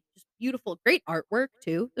energy. Just beautiful. Great artwork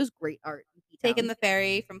too. There's great art in P-town. Taking the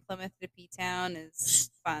ferry from Plymouth to P-town is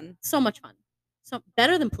fun. So much fun. So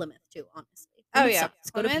better than Plymouth too, honestly. Plymouth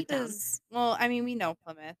Sucks. Go to Plymouth P-town. well, I mean, we know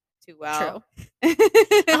Plymouth too well.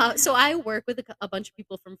 True. So I work with a bunch of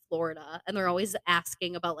people from Florida, and they're always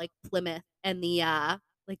asking about like Plymouth and the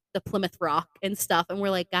Plymouth Rock and stuff, and we're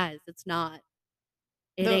like, guys, it's not.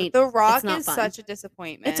 The Rock is fun. such a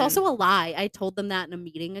disappointment. It's also a lie. I told them that in a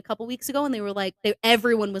meeting a couple weeks ago, and they were like,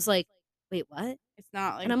 everyone was like, "Wait, what?" It's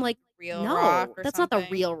not like, and I'm like, real "No, rock or that's something. not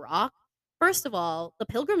the real Rock." First of all, the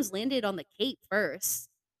Pilgrims landed on the Cape first.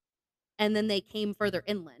 and then they came further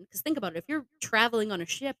inland. Because think about it, if you're traveling on a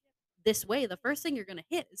ship this way, the first thing you're gonna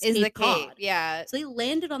hit is Is the Cape Cape, Cod. yeah. So they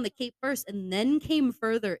landed on the Cape first and then came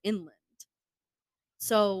further inland.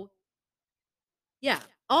 So yeah.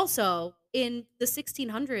 Also, in the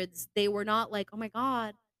 1600s, they were not like, "Oh my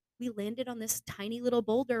god, we landed on this tiny little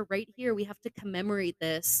boulder right here. We have to commemorate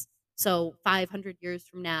this. So 500 years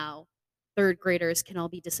from now, third graders can all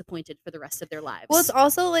be disappointed for the rest of their Well, it's lives."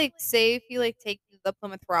 also, like, say if you, like, take the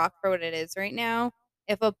Plymouth Rock for what it is right now,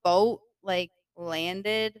 if a boat, like,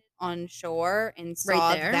 landed on shore and Right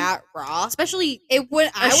saw there. that rock, Especially a I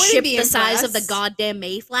wouldn't ship be the size of the impressed. goddamn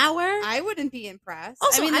Mayflower. I wouldn't be impressed. I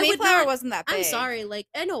Also, mean, the I would Mayflower not. wasn't that I'm big. sorry, like,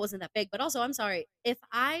 I know it wasn't that big, but also, I'm sorry. If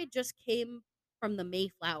I just came from the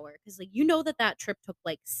Mayflower, because, like, you know that that trip took,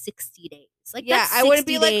 like, 60 days. Like, Yeah, that's I wouldn't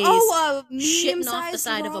be 60 like, days "Oh, a shitting off the medium-sized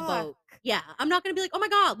side of a rock." boat. Yeah, I'm not gonna be like, "Oh my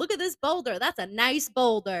god, look at this boulder. That's a nice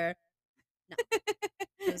boulder." No,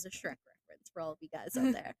 it was a Shrek reference for all of you guys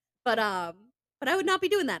out there. But, but I would not be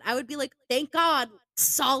doing that. I would be like, "Thank God,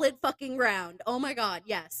 solid fucking ground. Oh my god,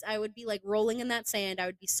 yes." I would be, like, rolling in that sand. I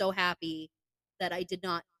would be so happy that I did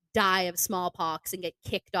not die of smallpox and get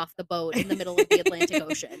kicked off the boat in the middle of the Atlantic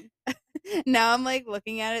Ocean. Now I'm, like,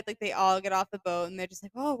 looking at it, like, they all get off the boat, and they're just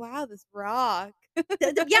like, "Oh, wow, this rock."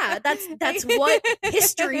 Yeah, that's what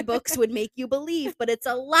history books would make you believe, but it's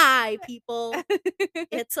a lie, people.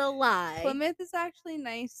 It's a lie. Plymouth is actually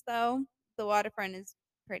nice, though. The waterfront is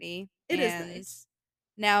pretty, It is and nice.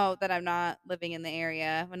 now that I'm not living in the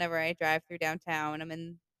area, whenever I drive through downtown,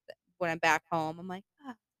 when I'm back home, I'm like,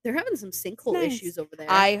 "Ah, They're having some it's sinkhole nice." issues over there.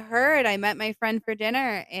 I heard I met my friend for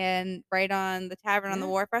dinner and right on the Tavern on the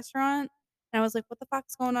Yeah. Wharf restaurant, and I was like, "What the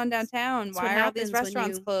fuck's going on downtown? That's what Why are all these happens when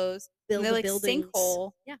restaurants you closed?" And build they're the like, buildings.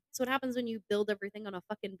 "Sinkhole." Yeah, that's what happens when you build everything on a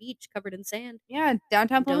fucking beach covered in sand. Yeah,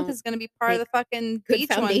 downtown You Plymouth don't is gonna be part of make the fucking good beach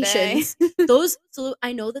one day. foundations. Those so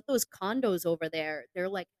I know that those condos over there, they're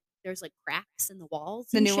like there's like cracks in the walls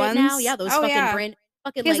The and new shit now. ones? Yeah, those Oh, fucking yeah. brand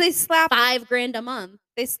fucking Because like they slap 5 grand a month.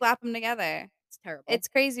 they slap them together. It's terrible. It's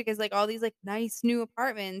crazy because like, all these, like, nice new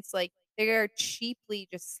apartments, like, they're cheaply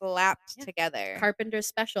just slapped Yeah. together. Carpenter's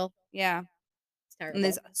special. Yeah, It's and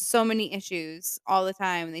there's terrible. so many issues all the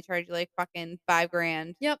time, and they charge you, like, fucking 5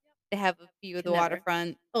 grand Yep. to have a view of Can the never.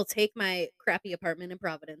 waterfront. I'll take my crappy apartment in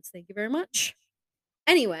Providence. Thank you very much.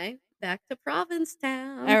 Anyway, back to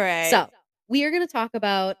Provincetown. Alright. So, we are going to talk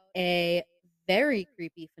about a very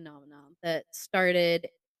creepy phenomenon that started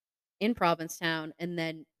in Provincetown and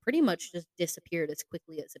then pretty much just disappeared as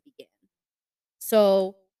quickly as it began.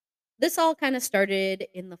 So, this all kind of started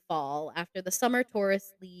in the fall after the summer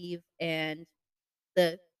tourists leave and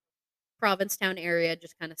the Provincetown area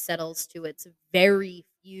just kind of settles to its very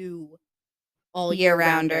few all year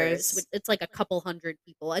rounders. Year-rounders. It's like a couple hundred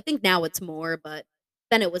people. I think now it's more, but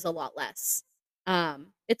then it was a lot less.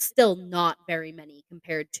 It's still not very many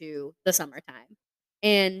compared to the summertime.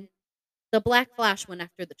 And the Black Flash went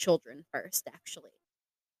after the children first, actually.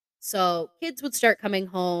 So kids would start coming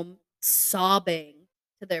home sobbing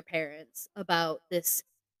to their parents about this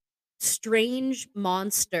strange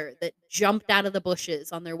monster that jumped out of the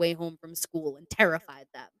bushes on their way home from school and terrified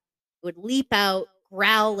them. It would leap out,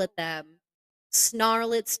 growl at them,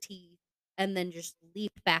 snarl its teeth, and then just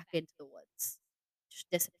leap back into the woods. Just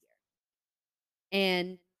disappear.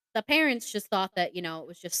 And the parents just thought that, it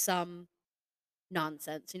was just some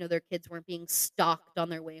nonsense. Their kids weren't being stalked on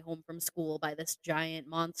their way home from school by this giant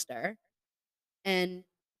monster. And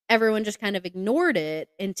everyone just kind of ignored it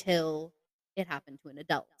until it happened to an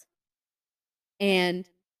adult. And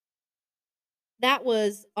that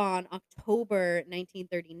was on October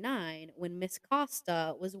 1939 when Miss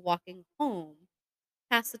Costa was walking home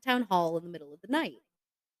past the town hall in the middle of the night.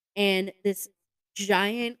 And this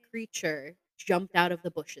giant creature jumped out of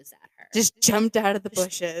the bushes at her. Just jumped out of the Just-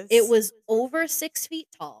 bushes. It was over 6 feet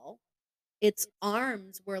tall. Its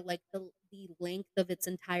arms were like the length of its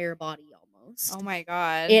entire body almost. Oh my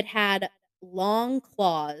god. It had long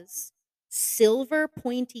claws, silver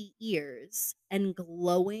pointy ears, and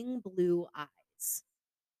glowing blue eyes.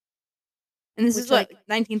 And this is Which, what, like,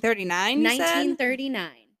 1939 you said? 1939.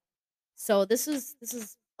 So this is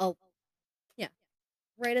yeah,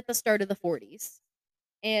 right at the start of the 40s.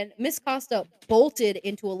 And Miss Costa bolted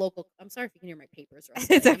into a local. I'm sorry if you can hear my papers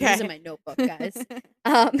rustling. It's I'm using okay. my notebook, guys.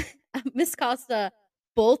 Um, Miss Costa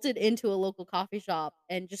bolted into a local coffee shop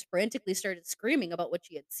and just frantically started screaming about what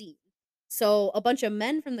she had seen. So a bunch of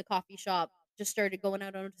men from the coffee shop just started going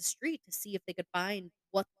out onto the street to see if they could find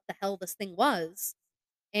what the hell this thing was.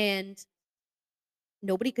 And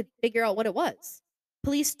nobody could figure out what it was.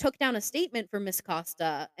 Police took down a statement for Miss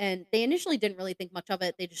Costa, and they initially didn't really think much of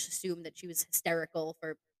it. They just assumed that she was hysterical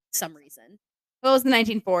for some reason. Well, it was the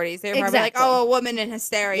 1940s. They were probably like, Exactly. "Oh, a woman in Yeah.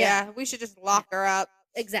 hysteria. We should just Yeah. lock her up."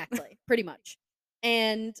 Exactly. Pretty much.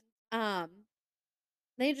 And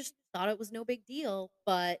they just thought it was no big deal,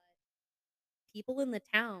 but people in the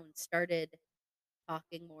town started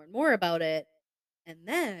talking more and more about it. And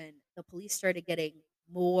then the police started getting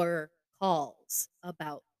more calls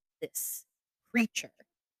about this creature.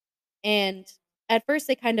 And at first,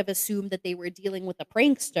 they kind of assumed that they were dealing with a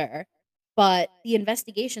prankster, but the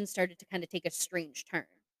investigation started to kind of take a strange turn.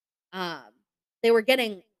 Um, they were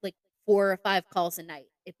getting like 4 or 5 calls a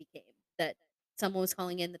night. It became that someone was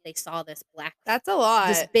calling in that they saw That's a this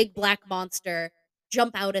lot. big black monster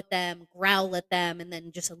jump out at them, growl at them, and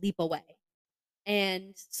then just leap away.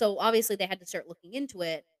 And so obviously they had to start looking into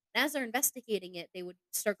it. And as they're investigating it, they would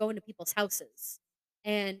start going to people's houses.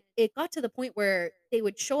 And it got to the point where they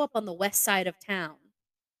would show up on the west side of town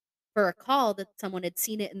for a call that someone had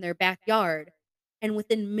seen it in their backyard. And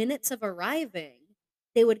within minutes of arriving,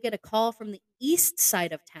 they would get a call from the east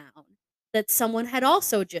side of town that someone had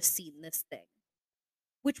also just seen this thing,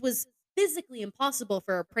 which was physically impossible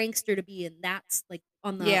for a prankster to be in that's like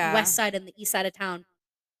on the Yeah. west side and the east side of town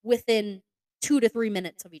within 2 to 3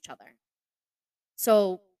 minutes of each other.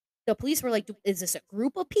 So the police were like, is this a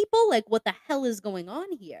group of people? Like, what the hell is going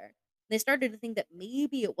on here? They started to think that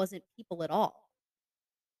maybe it wasn't people at all.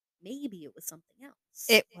 Maybe it was something else.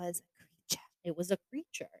 It was a creature. It was a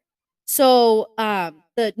creature. So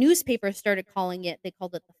the newspaper started calling it, they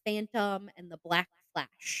called it the Phantom and the Black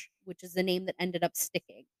Flash, which is the name that ended up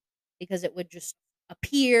sticking because it would just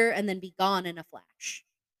appear and then be gone in a flash.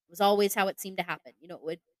 It was always how it seemed to happen. You know, it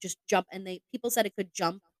would just jump, and people said it could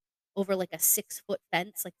jump over like a 6-foot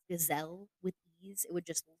fence, like gazelle with ease. It would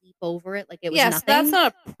just leap over it like it was Yeah, so that's nothing.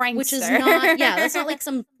 not a prankster. Which is not, yeah, that's not like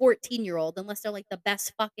some 14-year-old, unless they're like the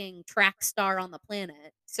best fucking track star on the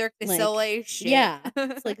planet. Cirque du Like, Soleil shit. yeah,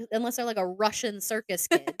 it's like unless they're like a Russian circus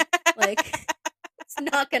kid, like it's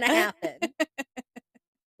not gonna happen.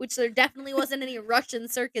 Which there definitely wasn't any Russian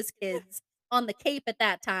circus kids on the Cape at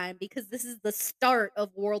that time because this is the start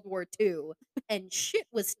of World War II, and shit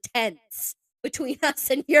was tense between us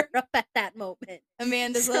and Europe at that moment.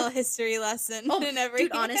 Amanda's little history lesson and everything.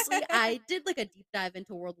 Dude, honestly, I did like a deep dive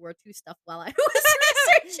into World War II stuff while I was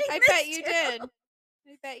researching. I bet you did.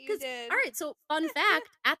 I bet you did. All right, so fun fact: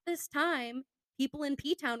 at this time, people in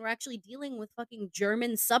P-Town were actually dealing with fucking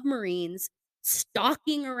German submarines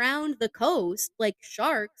stalking around the coast like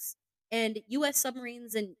sharks, and U.S.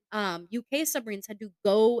 submarines and UK submarines had to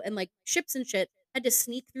go, and like ships and shit had to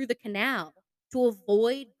sneak through the canal to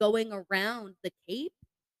avoid going around the Cape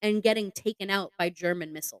and getting taken out by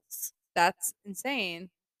German missiles. That's insane.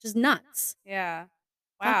 Just nuts. Yeah.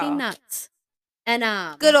 Fucking Wow. nuts.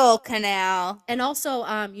 And Good old canal. And also,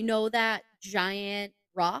 you know that giant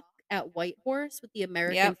rock at Whitehorse with the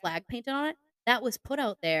American flag painted on it? That was put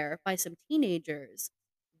out there by some teenagers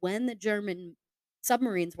when the German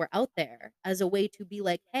submarines were out there as a way to be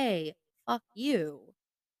like, hey, fuck you,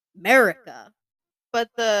 America.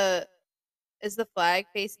 But is the flag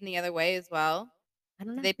facing the other way as well? I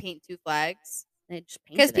don't know. Did they paint 2 flags? They just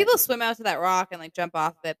painted Because people it. swim out to that rock and like jump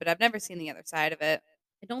off of it, but I've never seen the other side of it.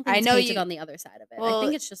 I don't think it's painted on the other side of it. I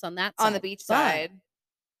think it's just on that side. On the beach side.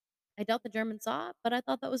 I doubt the Germans saw it, but I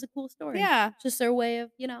thought that was a cool story. Yeah. Just their way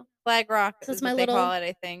of, Flag rock So is what they call it,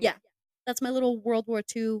 I think. Yeah. That's my little World War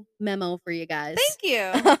II memo for you guys. Thank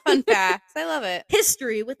you. Fun facts. I love it.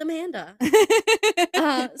 History with Amanda.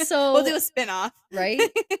 So we'll do a spin-off. Right?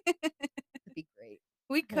 That'd be great.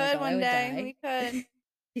 We could one day. We could.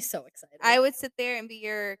 He's so excited. I would sit there and be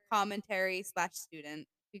your commentary/student.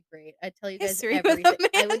 Be great. I'd tell you guys History everything.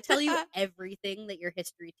 I would tell you everything that your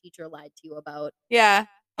history teacher lied to you about. Yeah.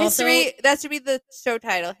 Also, History, that should be the show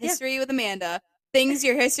title. History with Amanda. Things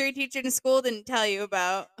your history teacher in school didn't tell you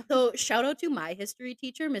about. So shout out to my history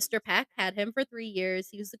teacher, Mr. Peck. Had him for 3 years.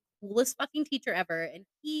 He was the coolest fucking teacher ever. And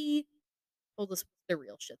he told us the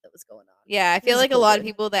real shit that was going on. Yeah, I feel like a lot of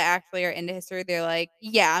people that actually are into history, they're like,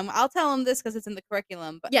 yeah, I'll tell them this because it's in the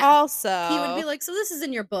curriculum. But also, he would be like, so this is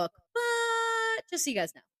in your book, but just so you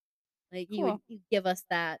guys know. Like, cool. you give us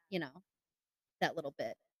that, that little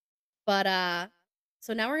bit. But,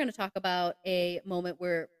 so now we're going to talk about a moment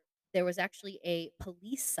where there was actually a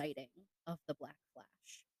police sighting of the Black Flash.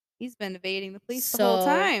 He's been evading the police the whole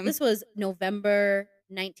time. This was November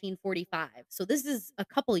 1945. So this is a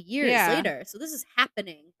couple years later. So this is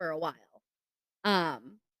happening for a while.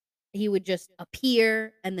 He would just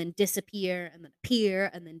appear and then disappear and then appear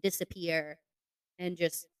and then disappear and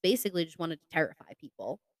just basically just wanted to terrify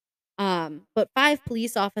people. But 5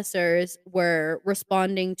 police officers were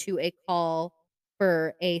responding to a call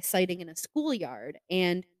for a sighting in a schoolyard.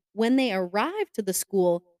 And when they arrived to the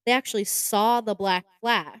school, they actually saw the Black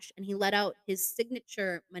Flash, and he let out his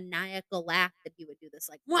signature maniacal laugh that he would do this,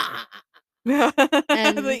 like, "Wah!" The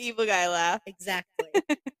And evil guy laugh. exactly.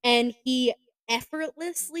 And he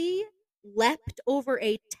effortlessly leapt over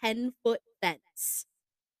a 10-foot fence.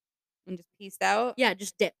 And just peaced out. Yeah,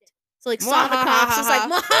 just dipped. So, like, saw the cops, was like, Mwahahaha.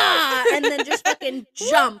 "Maha!" And then just fucking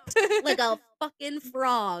jumped like a fucking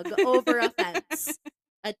frog over a fence.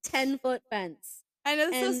 A 10-foot fence. I know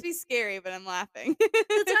this is supposed And to be scary, but I'm laughing.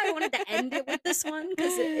 that's why I wanted to end it with this one,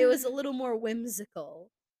 because it was a little more whimsical.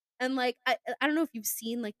 And, like, I don't know if you've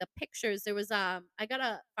seen, like, the pictures. There was, I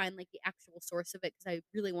gotta find, like, the actual source of it, because I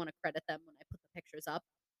really wanna credit them when I put the pictures up.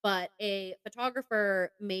 But a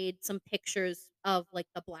photographer made some pictures of, like,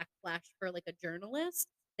 the Black Flash for, like, a journalist.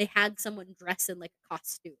 They had someone dress in, like, a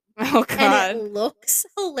costume, Oh and it god. looks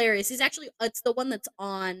hilarious. He's actually it's the one that's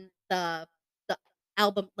on the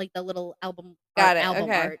album, like, the little Got it. album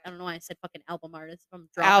Okay. art. I don't know why I said fucking album art, as if I'm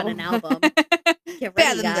dropping an Album. album. Get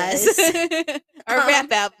ready, Fathom guys. this. Our rap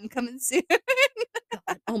Um, album coming soon.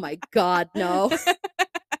 God, oh my god, no.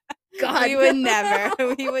 God, We would no.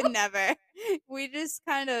 never. We would never. We just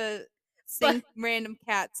kind of But sing random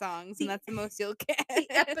cat songs, and the that's the most you'll the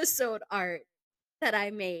get. episode art that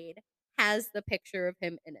I made has the picture of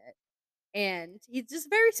him in it, and he's just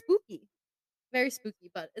very spooky. Very spooky,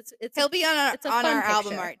 but He'll be on it's a our fun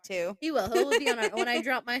album picture. art too. He will. He'll be on our when I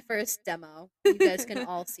drop my first demo. You guys can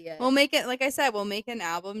all see it. We'll make it, like I said, we'll make an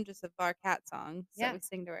album just of our cat songs Yeah. that we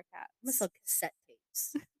sing to our I'm gonna cats. sell cassette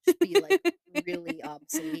tapes. Just be like really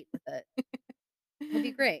obsolete with it. It'll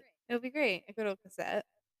be great. It'll be great. A good old cassette.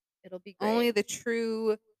 It'll be great. Only the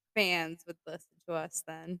true fans would listen to us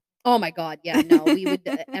then. Oh my god, yeah, no, we would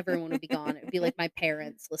everyone would be gone. It would be like my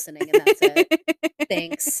parents listening, and that's it.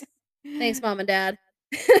 Thanks. Thanks, mom and dad.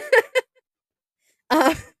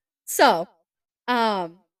 uh, so,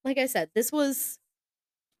 like I said, this was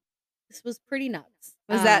pretty nuts.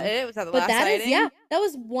 Was that it? Was that the But last that is, sighting? yeah, that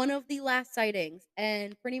was one of the last sightings,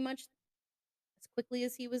 and pretty much as quickly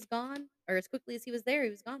as he was gone, or as quickly as he was there, he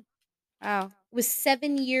was gone. Wow. It was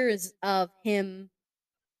 7 years of him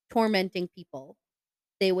tormenting people.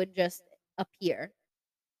 They would just appear.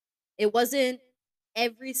 It wasn't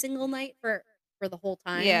every single night for the whole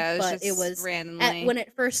time, Yeah, it was but just it was randomly. when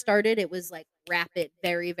it first started, it was like rapid,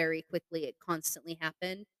 very, very quickly. It constantly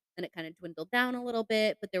happened. Then it kind of dwindled down a little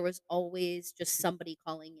bit, but there was always just somebody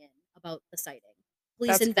calling in about the sighting. Police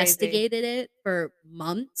That's crazy. investigated it for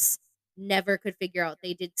months, never could figure out.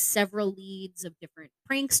 They did several leads of different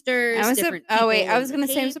pranksters, different people. Oh wait, I in was the gonna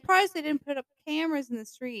say I'm Cape. surprised they didn't put up cameras in the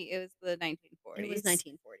street. It was the 1940s. It was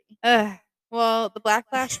 1940. Ugh. Well, the Black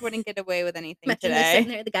Flash wouldn't get away with anything Imagine they're sitting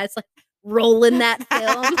today. there, the guy's like rolling that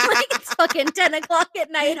film like it's fucking 10 o'clock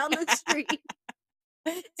at night on the street.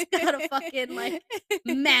 It's got a fucking like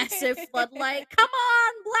massive floodlight. Come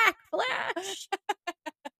on, Black Flash.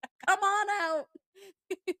 Come on out.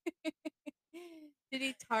 Did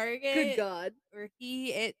he target? Good God. Or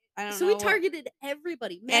I don't know. So he targeted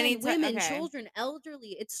everybody. Men, women, okay. children,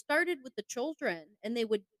 elderly. It started with the children, and they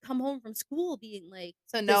would come home from school being like,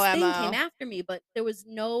 So this no thing MO. came after me, but there was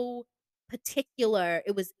no particular,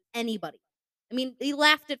 it was anybody. I mean, he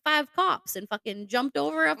laughed at 5 cops and fucking jumped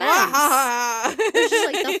over a fence. It was just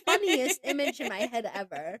like the funniest image in my head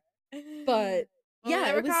ever. But well, yeah,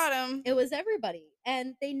 never caught him. It was everybody,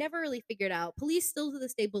 and they never really figured out. Police still to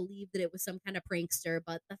this day believe that it was some kind of prankster,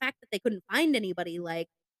 but the fact that they couldn't find anybody, like,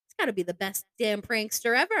 it's got to be the best damn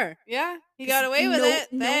prankster ever. Yeah, he got away with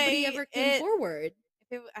it. Nobody ever came forward.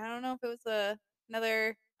 I don't know if it was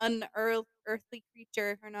another unearthly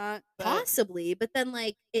creature or not. But. Possibly, but then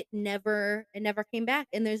like it never came back,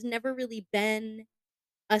 and there's never really been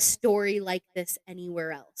a story like this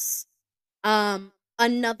anywhere else.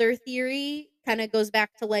 Another theory kind of goes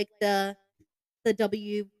back to like the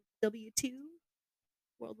WW2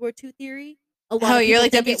 World War II theory. You're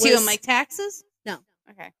like W2 and like taxes? No.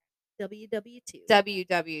 Okay. WW2.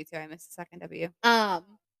 WW2. I missed the second W. I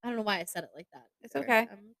don't know why I said it like that. It's okay.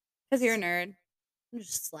 Because you're a nerd. I'm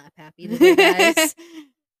just slap happy today, guys.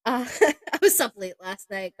 I was up late last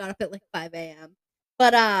night. Got up at like 5 a.m.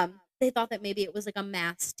 But they thought that maybe it was like a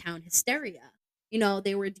mass town hysteria. You know,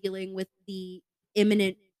 they were dealing with the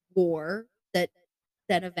imminent war that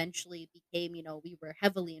then eventually became, you know, we were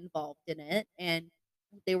heavily involved in it, and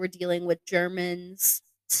they were dealing with Germans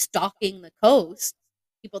stalking the coast.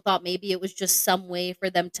 People thought maybe it was just some way for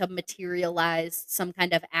them to materialize some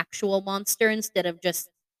kind of actual monster instead of just,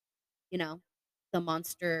 you know, the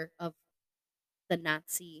monster of the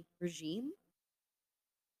Nazi regime.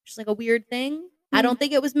 Just like a weird thing. I don't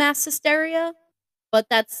think it was mass hysteria, but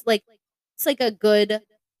that's like, it's like a good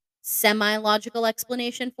semi-logical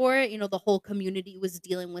explanation for it. The whole community was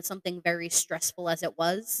dealing with something very stressful as it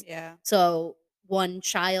was. Yeah. So one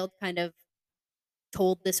child kind of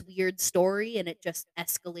told this weird story and it just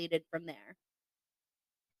escalated from there,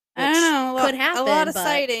 I don't which know, could a lot happen, of but it's a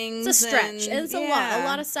sightings stretch. And and it's a lot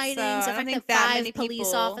yeah. of So, sightings. I The don't fact think that that 5 many police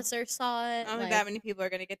people officers saw I it, don't think like that many people are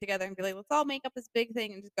gonna get together and be like, "Let's all make up this big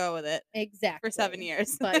thing and just go with it for 7 exactly.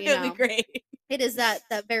 years." But, It'll be great. it is that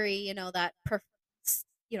very, that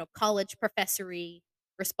college professory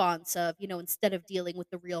response of, instead of dealing with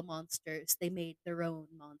the real monsters, they made their own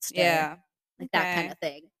monster, Yeah. like that kind Okay. of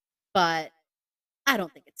thing. But I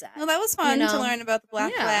don't think it's that, Well, that was you fun to know? learn about the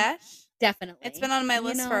Black Yeah, Flash. It's been definitely. on my And,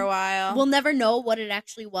 list for a while. we'll never know what it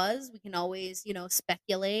actually was. We can always,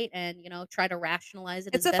 speculate and, try to rationalize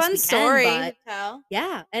it It's as a best fun we can. story But to tell.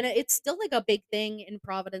 yeah, and it's still like a big thing in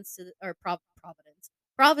Providence or Providence,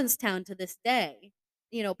 Provincetown to this day.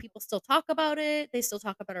 People still talk about it. They still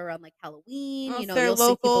talk about it around like Halloween. Well, it's their You'll see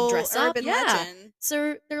people local dress up. urban Yeah, legend.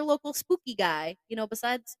 so their local spooky guy.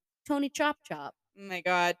 Besides Tony Chop Chop. Oh my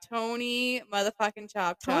god, Tony motherfucking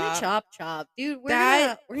Chop Tony Chop. Chop Chop, dude. We're That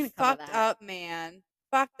gonna we're gonna cover fucked that. up man.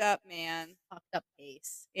 Fucked up man. Fucked up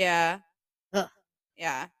case. Yeah. Ugh.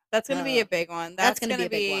 Yeah. That's gonna be a Ugh. big one. That's That's gonna be gonna a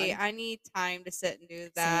big be one. I need time to sit and do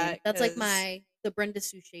Same. that That's like because the Brenda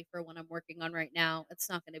Suchet for one I'm working on right now. It's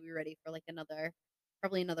not gonna be ready for like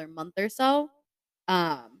probably another month or so.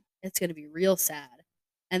 It's gonna be real sad.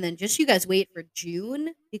 And then just you guys wait for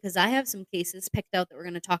June because I have some cases picked out that we're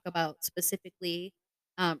gonna talk about specifically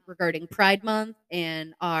regarding Pride Month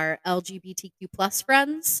and our LGBTQ plus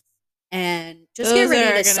friends. And just get those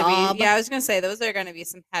ready are to gonna be sob. yeah, I was gonna say those are gonna be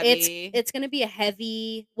some heavy. It's gonna be a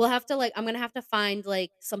heavy. We'll have to I'm gonna have to find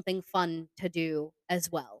like something fun to do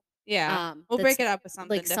as well. Yeah. We'll That's break it up with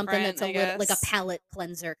like something something different, that's a I little like a guess. palate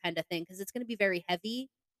cleanser kind of thing because it's gonna be very heavy,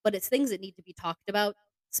 but it's things that need to be talked about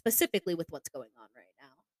specifically with what's going on right now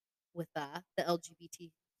with the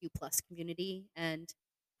LGBTQ plus community and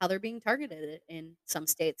how they're being targeted in some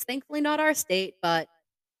states. Thankfully, not our state, but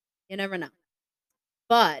you never know.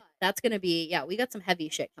 But that's gonna be yeah. We got some heavy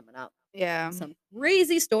shit coming up. Yeah. Some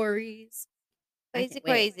crazy stories. I Crazy, can't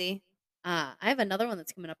wait. crazy. I have another one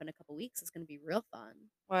that's coming up in a couple weeks. It's gonna be real fun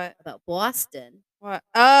What? about Boston. What?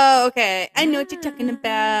 Oh, okay. I know what you're talking Ah.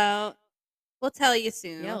 about. We'll tell you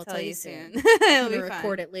soon. Yeah, We'll I'll tell tell you you soon. soon. I'm It'll gonna be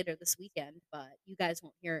record fun. it later this weekend, but you guys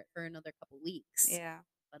won't hear it for another couple weeks. Yeah.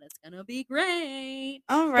 But it's gonna be great.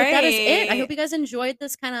 All But that is it. I right. hope you guys enjoyed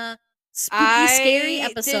this kind of spooky, scary I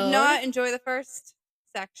did episode. not enjoy the first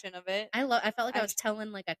section of it. I felt like I I was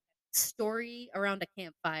telling like a story around a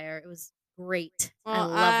campfire. It was great. I well,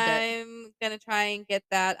 loved it. I'm gonna try and get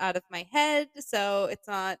that out of my head so it's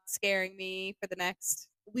not scaring me for the next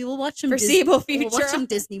We will watch some foreseeable We'll watch future. some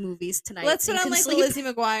Disney movies tonight. Let's So put you on can like the sleep. Lizzie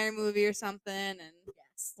McGuire movie or something, and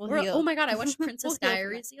Yes. we'll Oh heal. my god, I watched Princess We'll heal from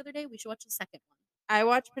Diaries the other day. We should watch the second one. I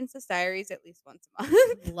watch Princess Diaries at least once a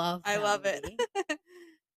month. Love I that love movie. it.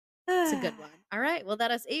 It's a good one. All right. Well,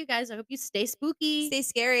 that is it, you guys. I hope you stay spooky Stay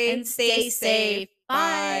scary. and Stay stay safe. safe. Bye.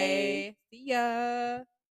 Bye. See ya.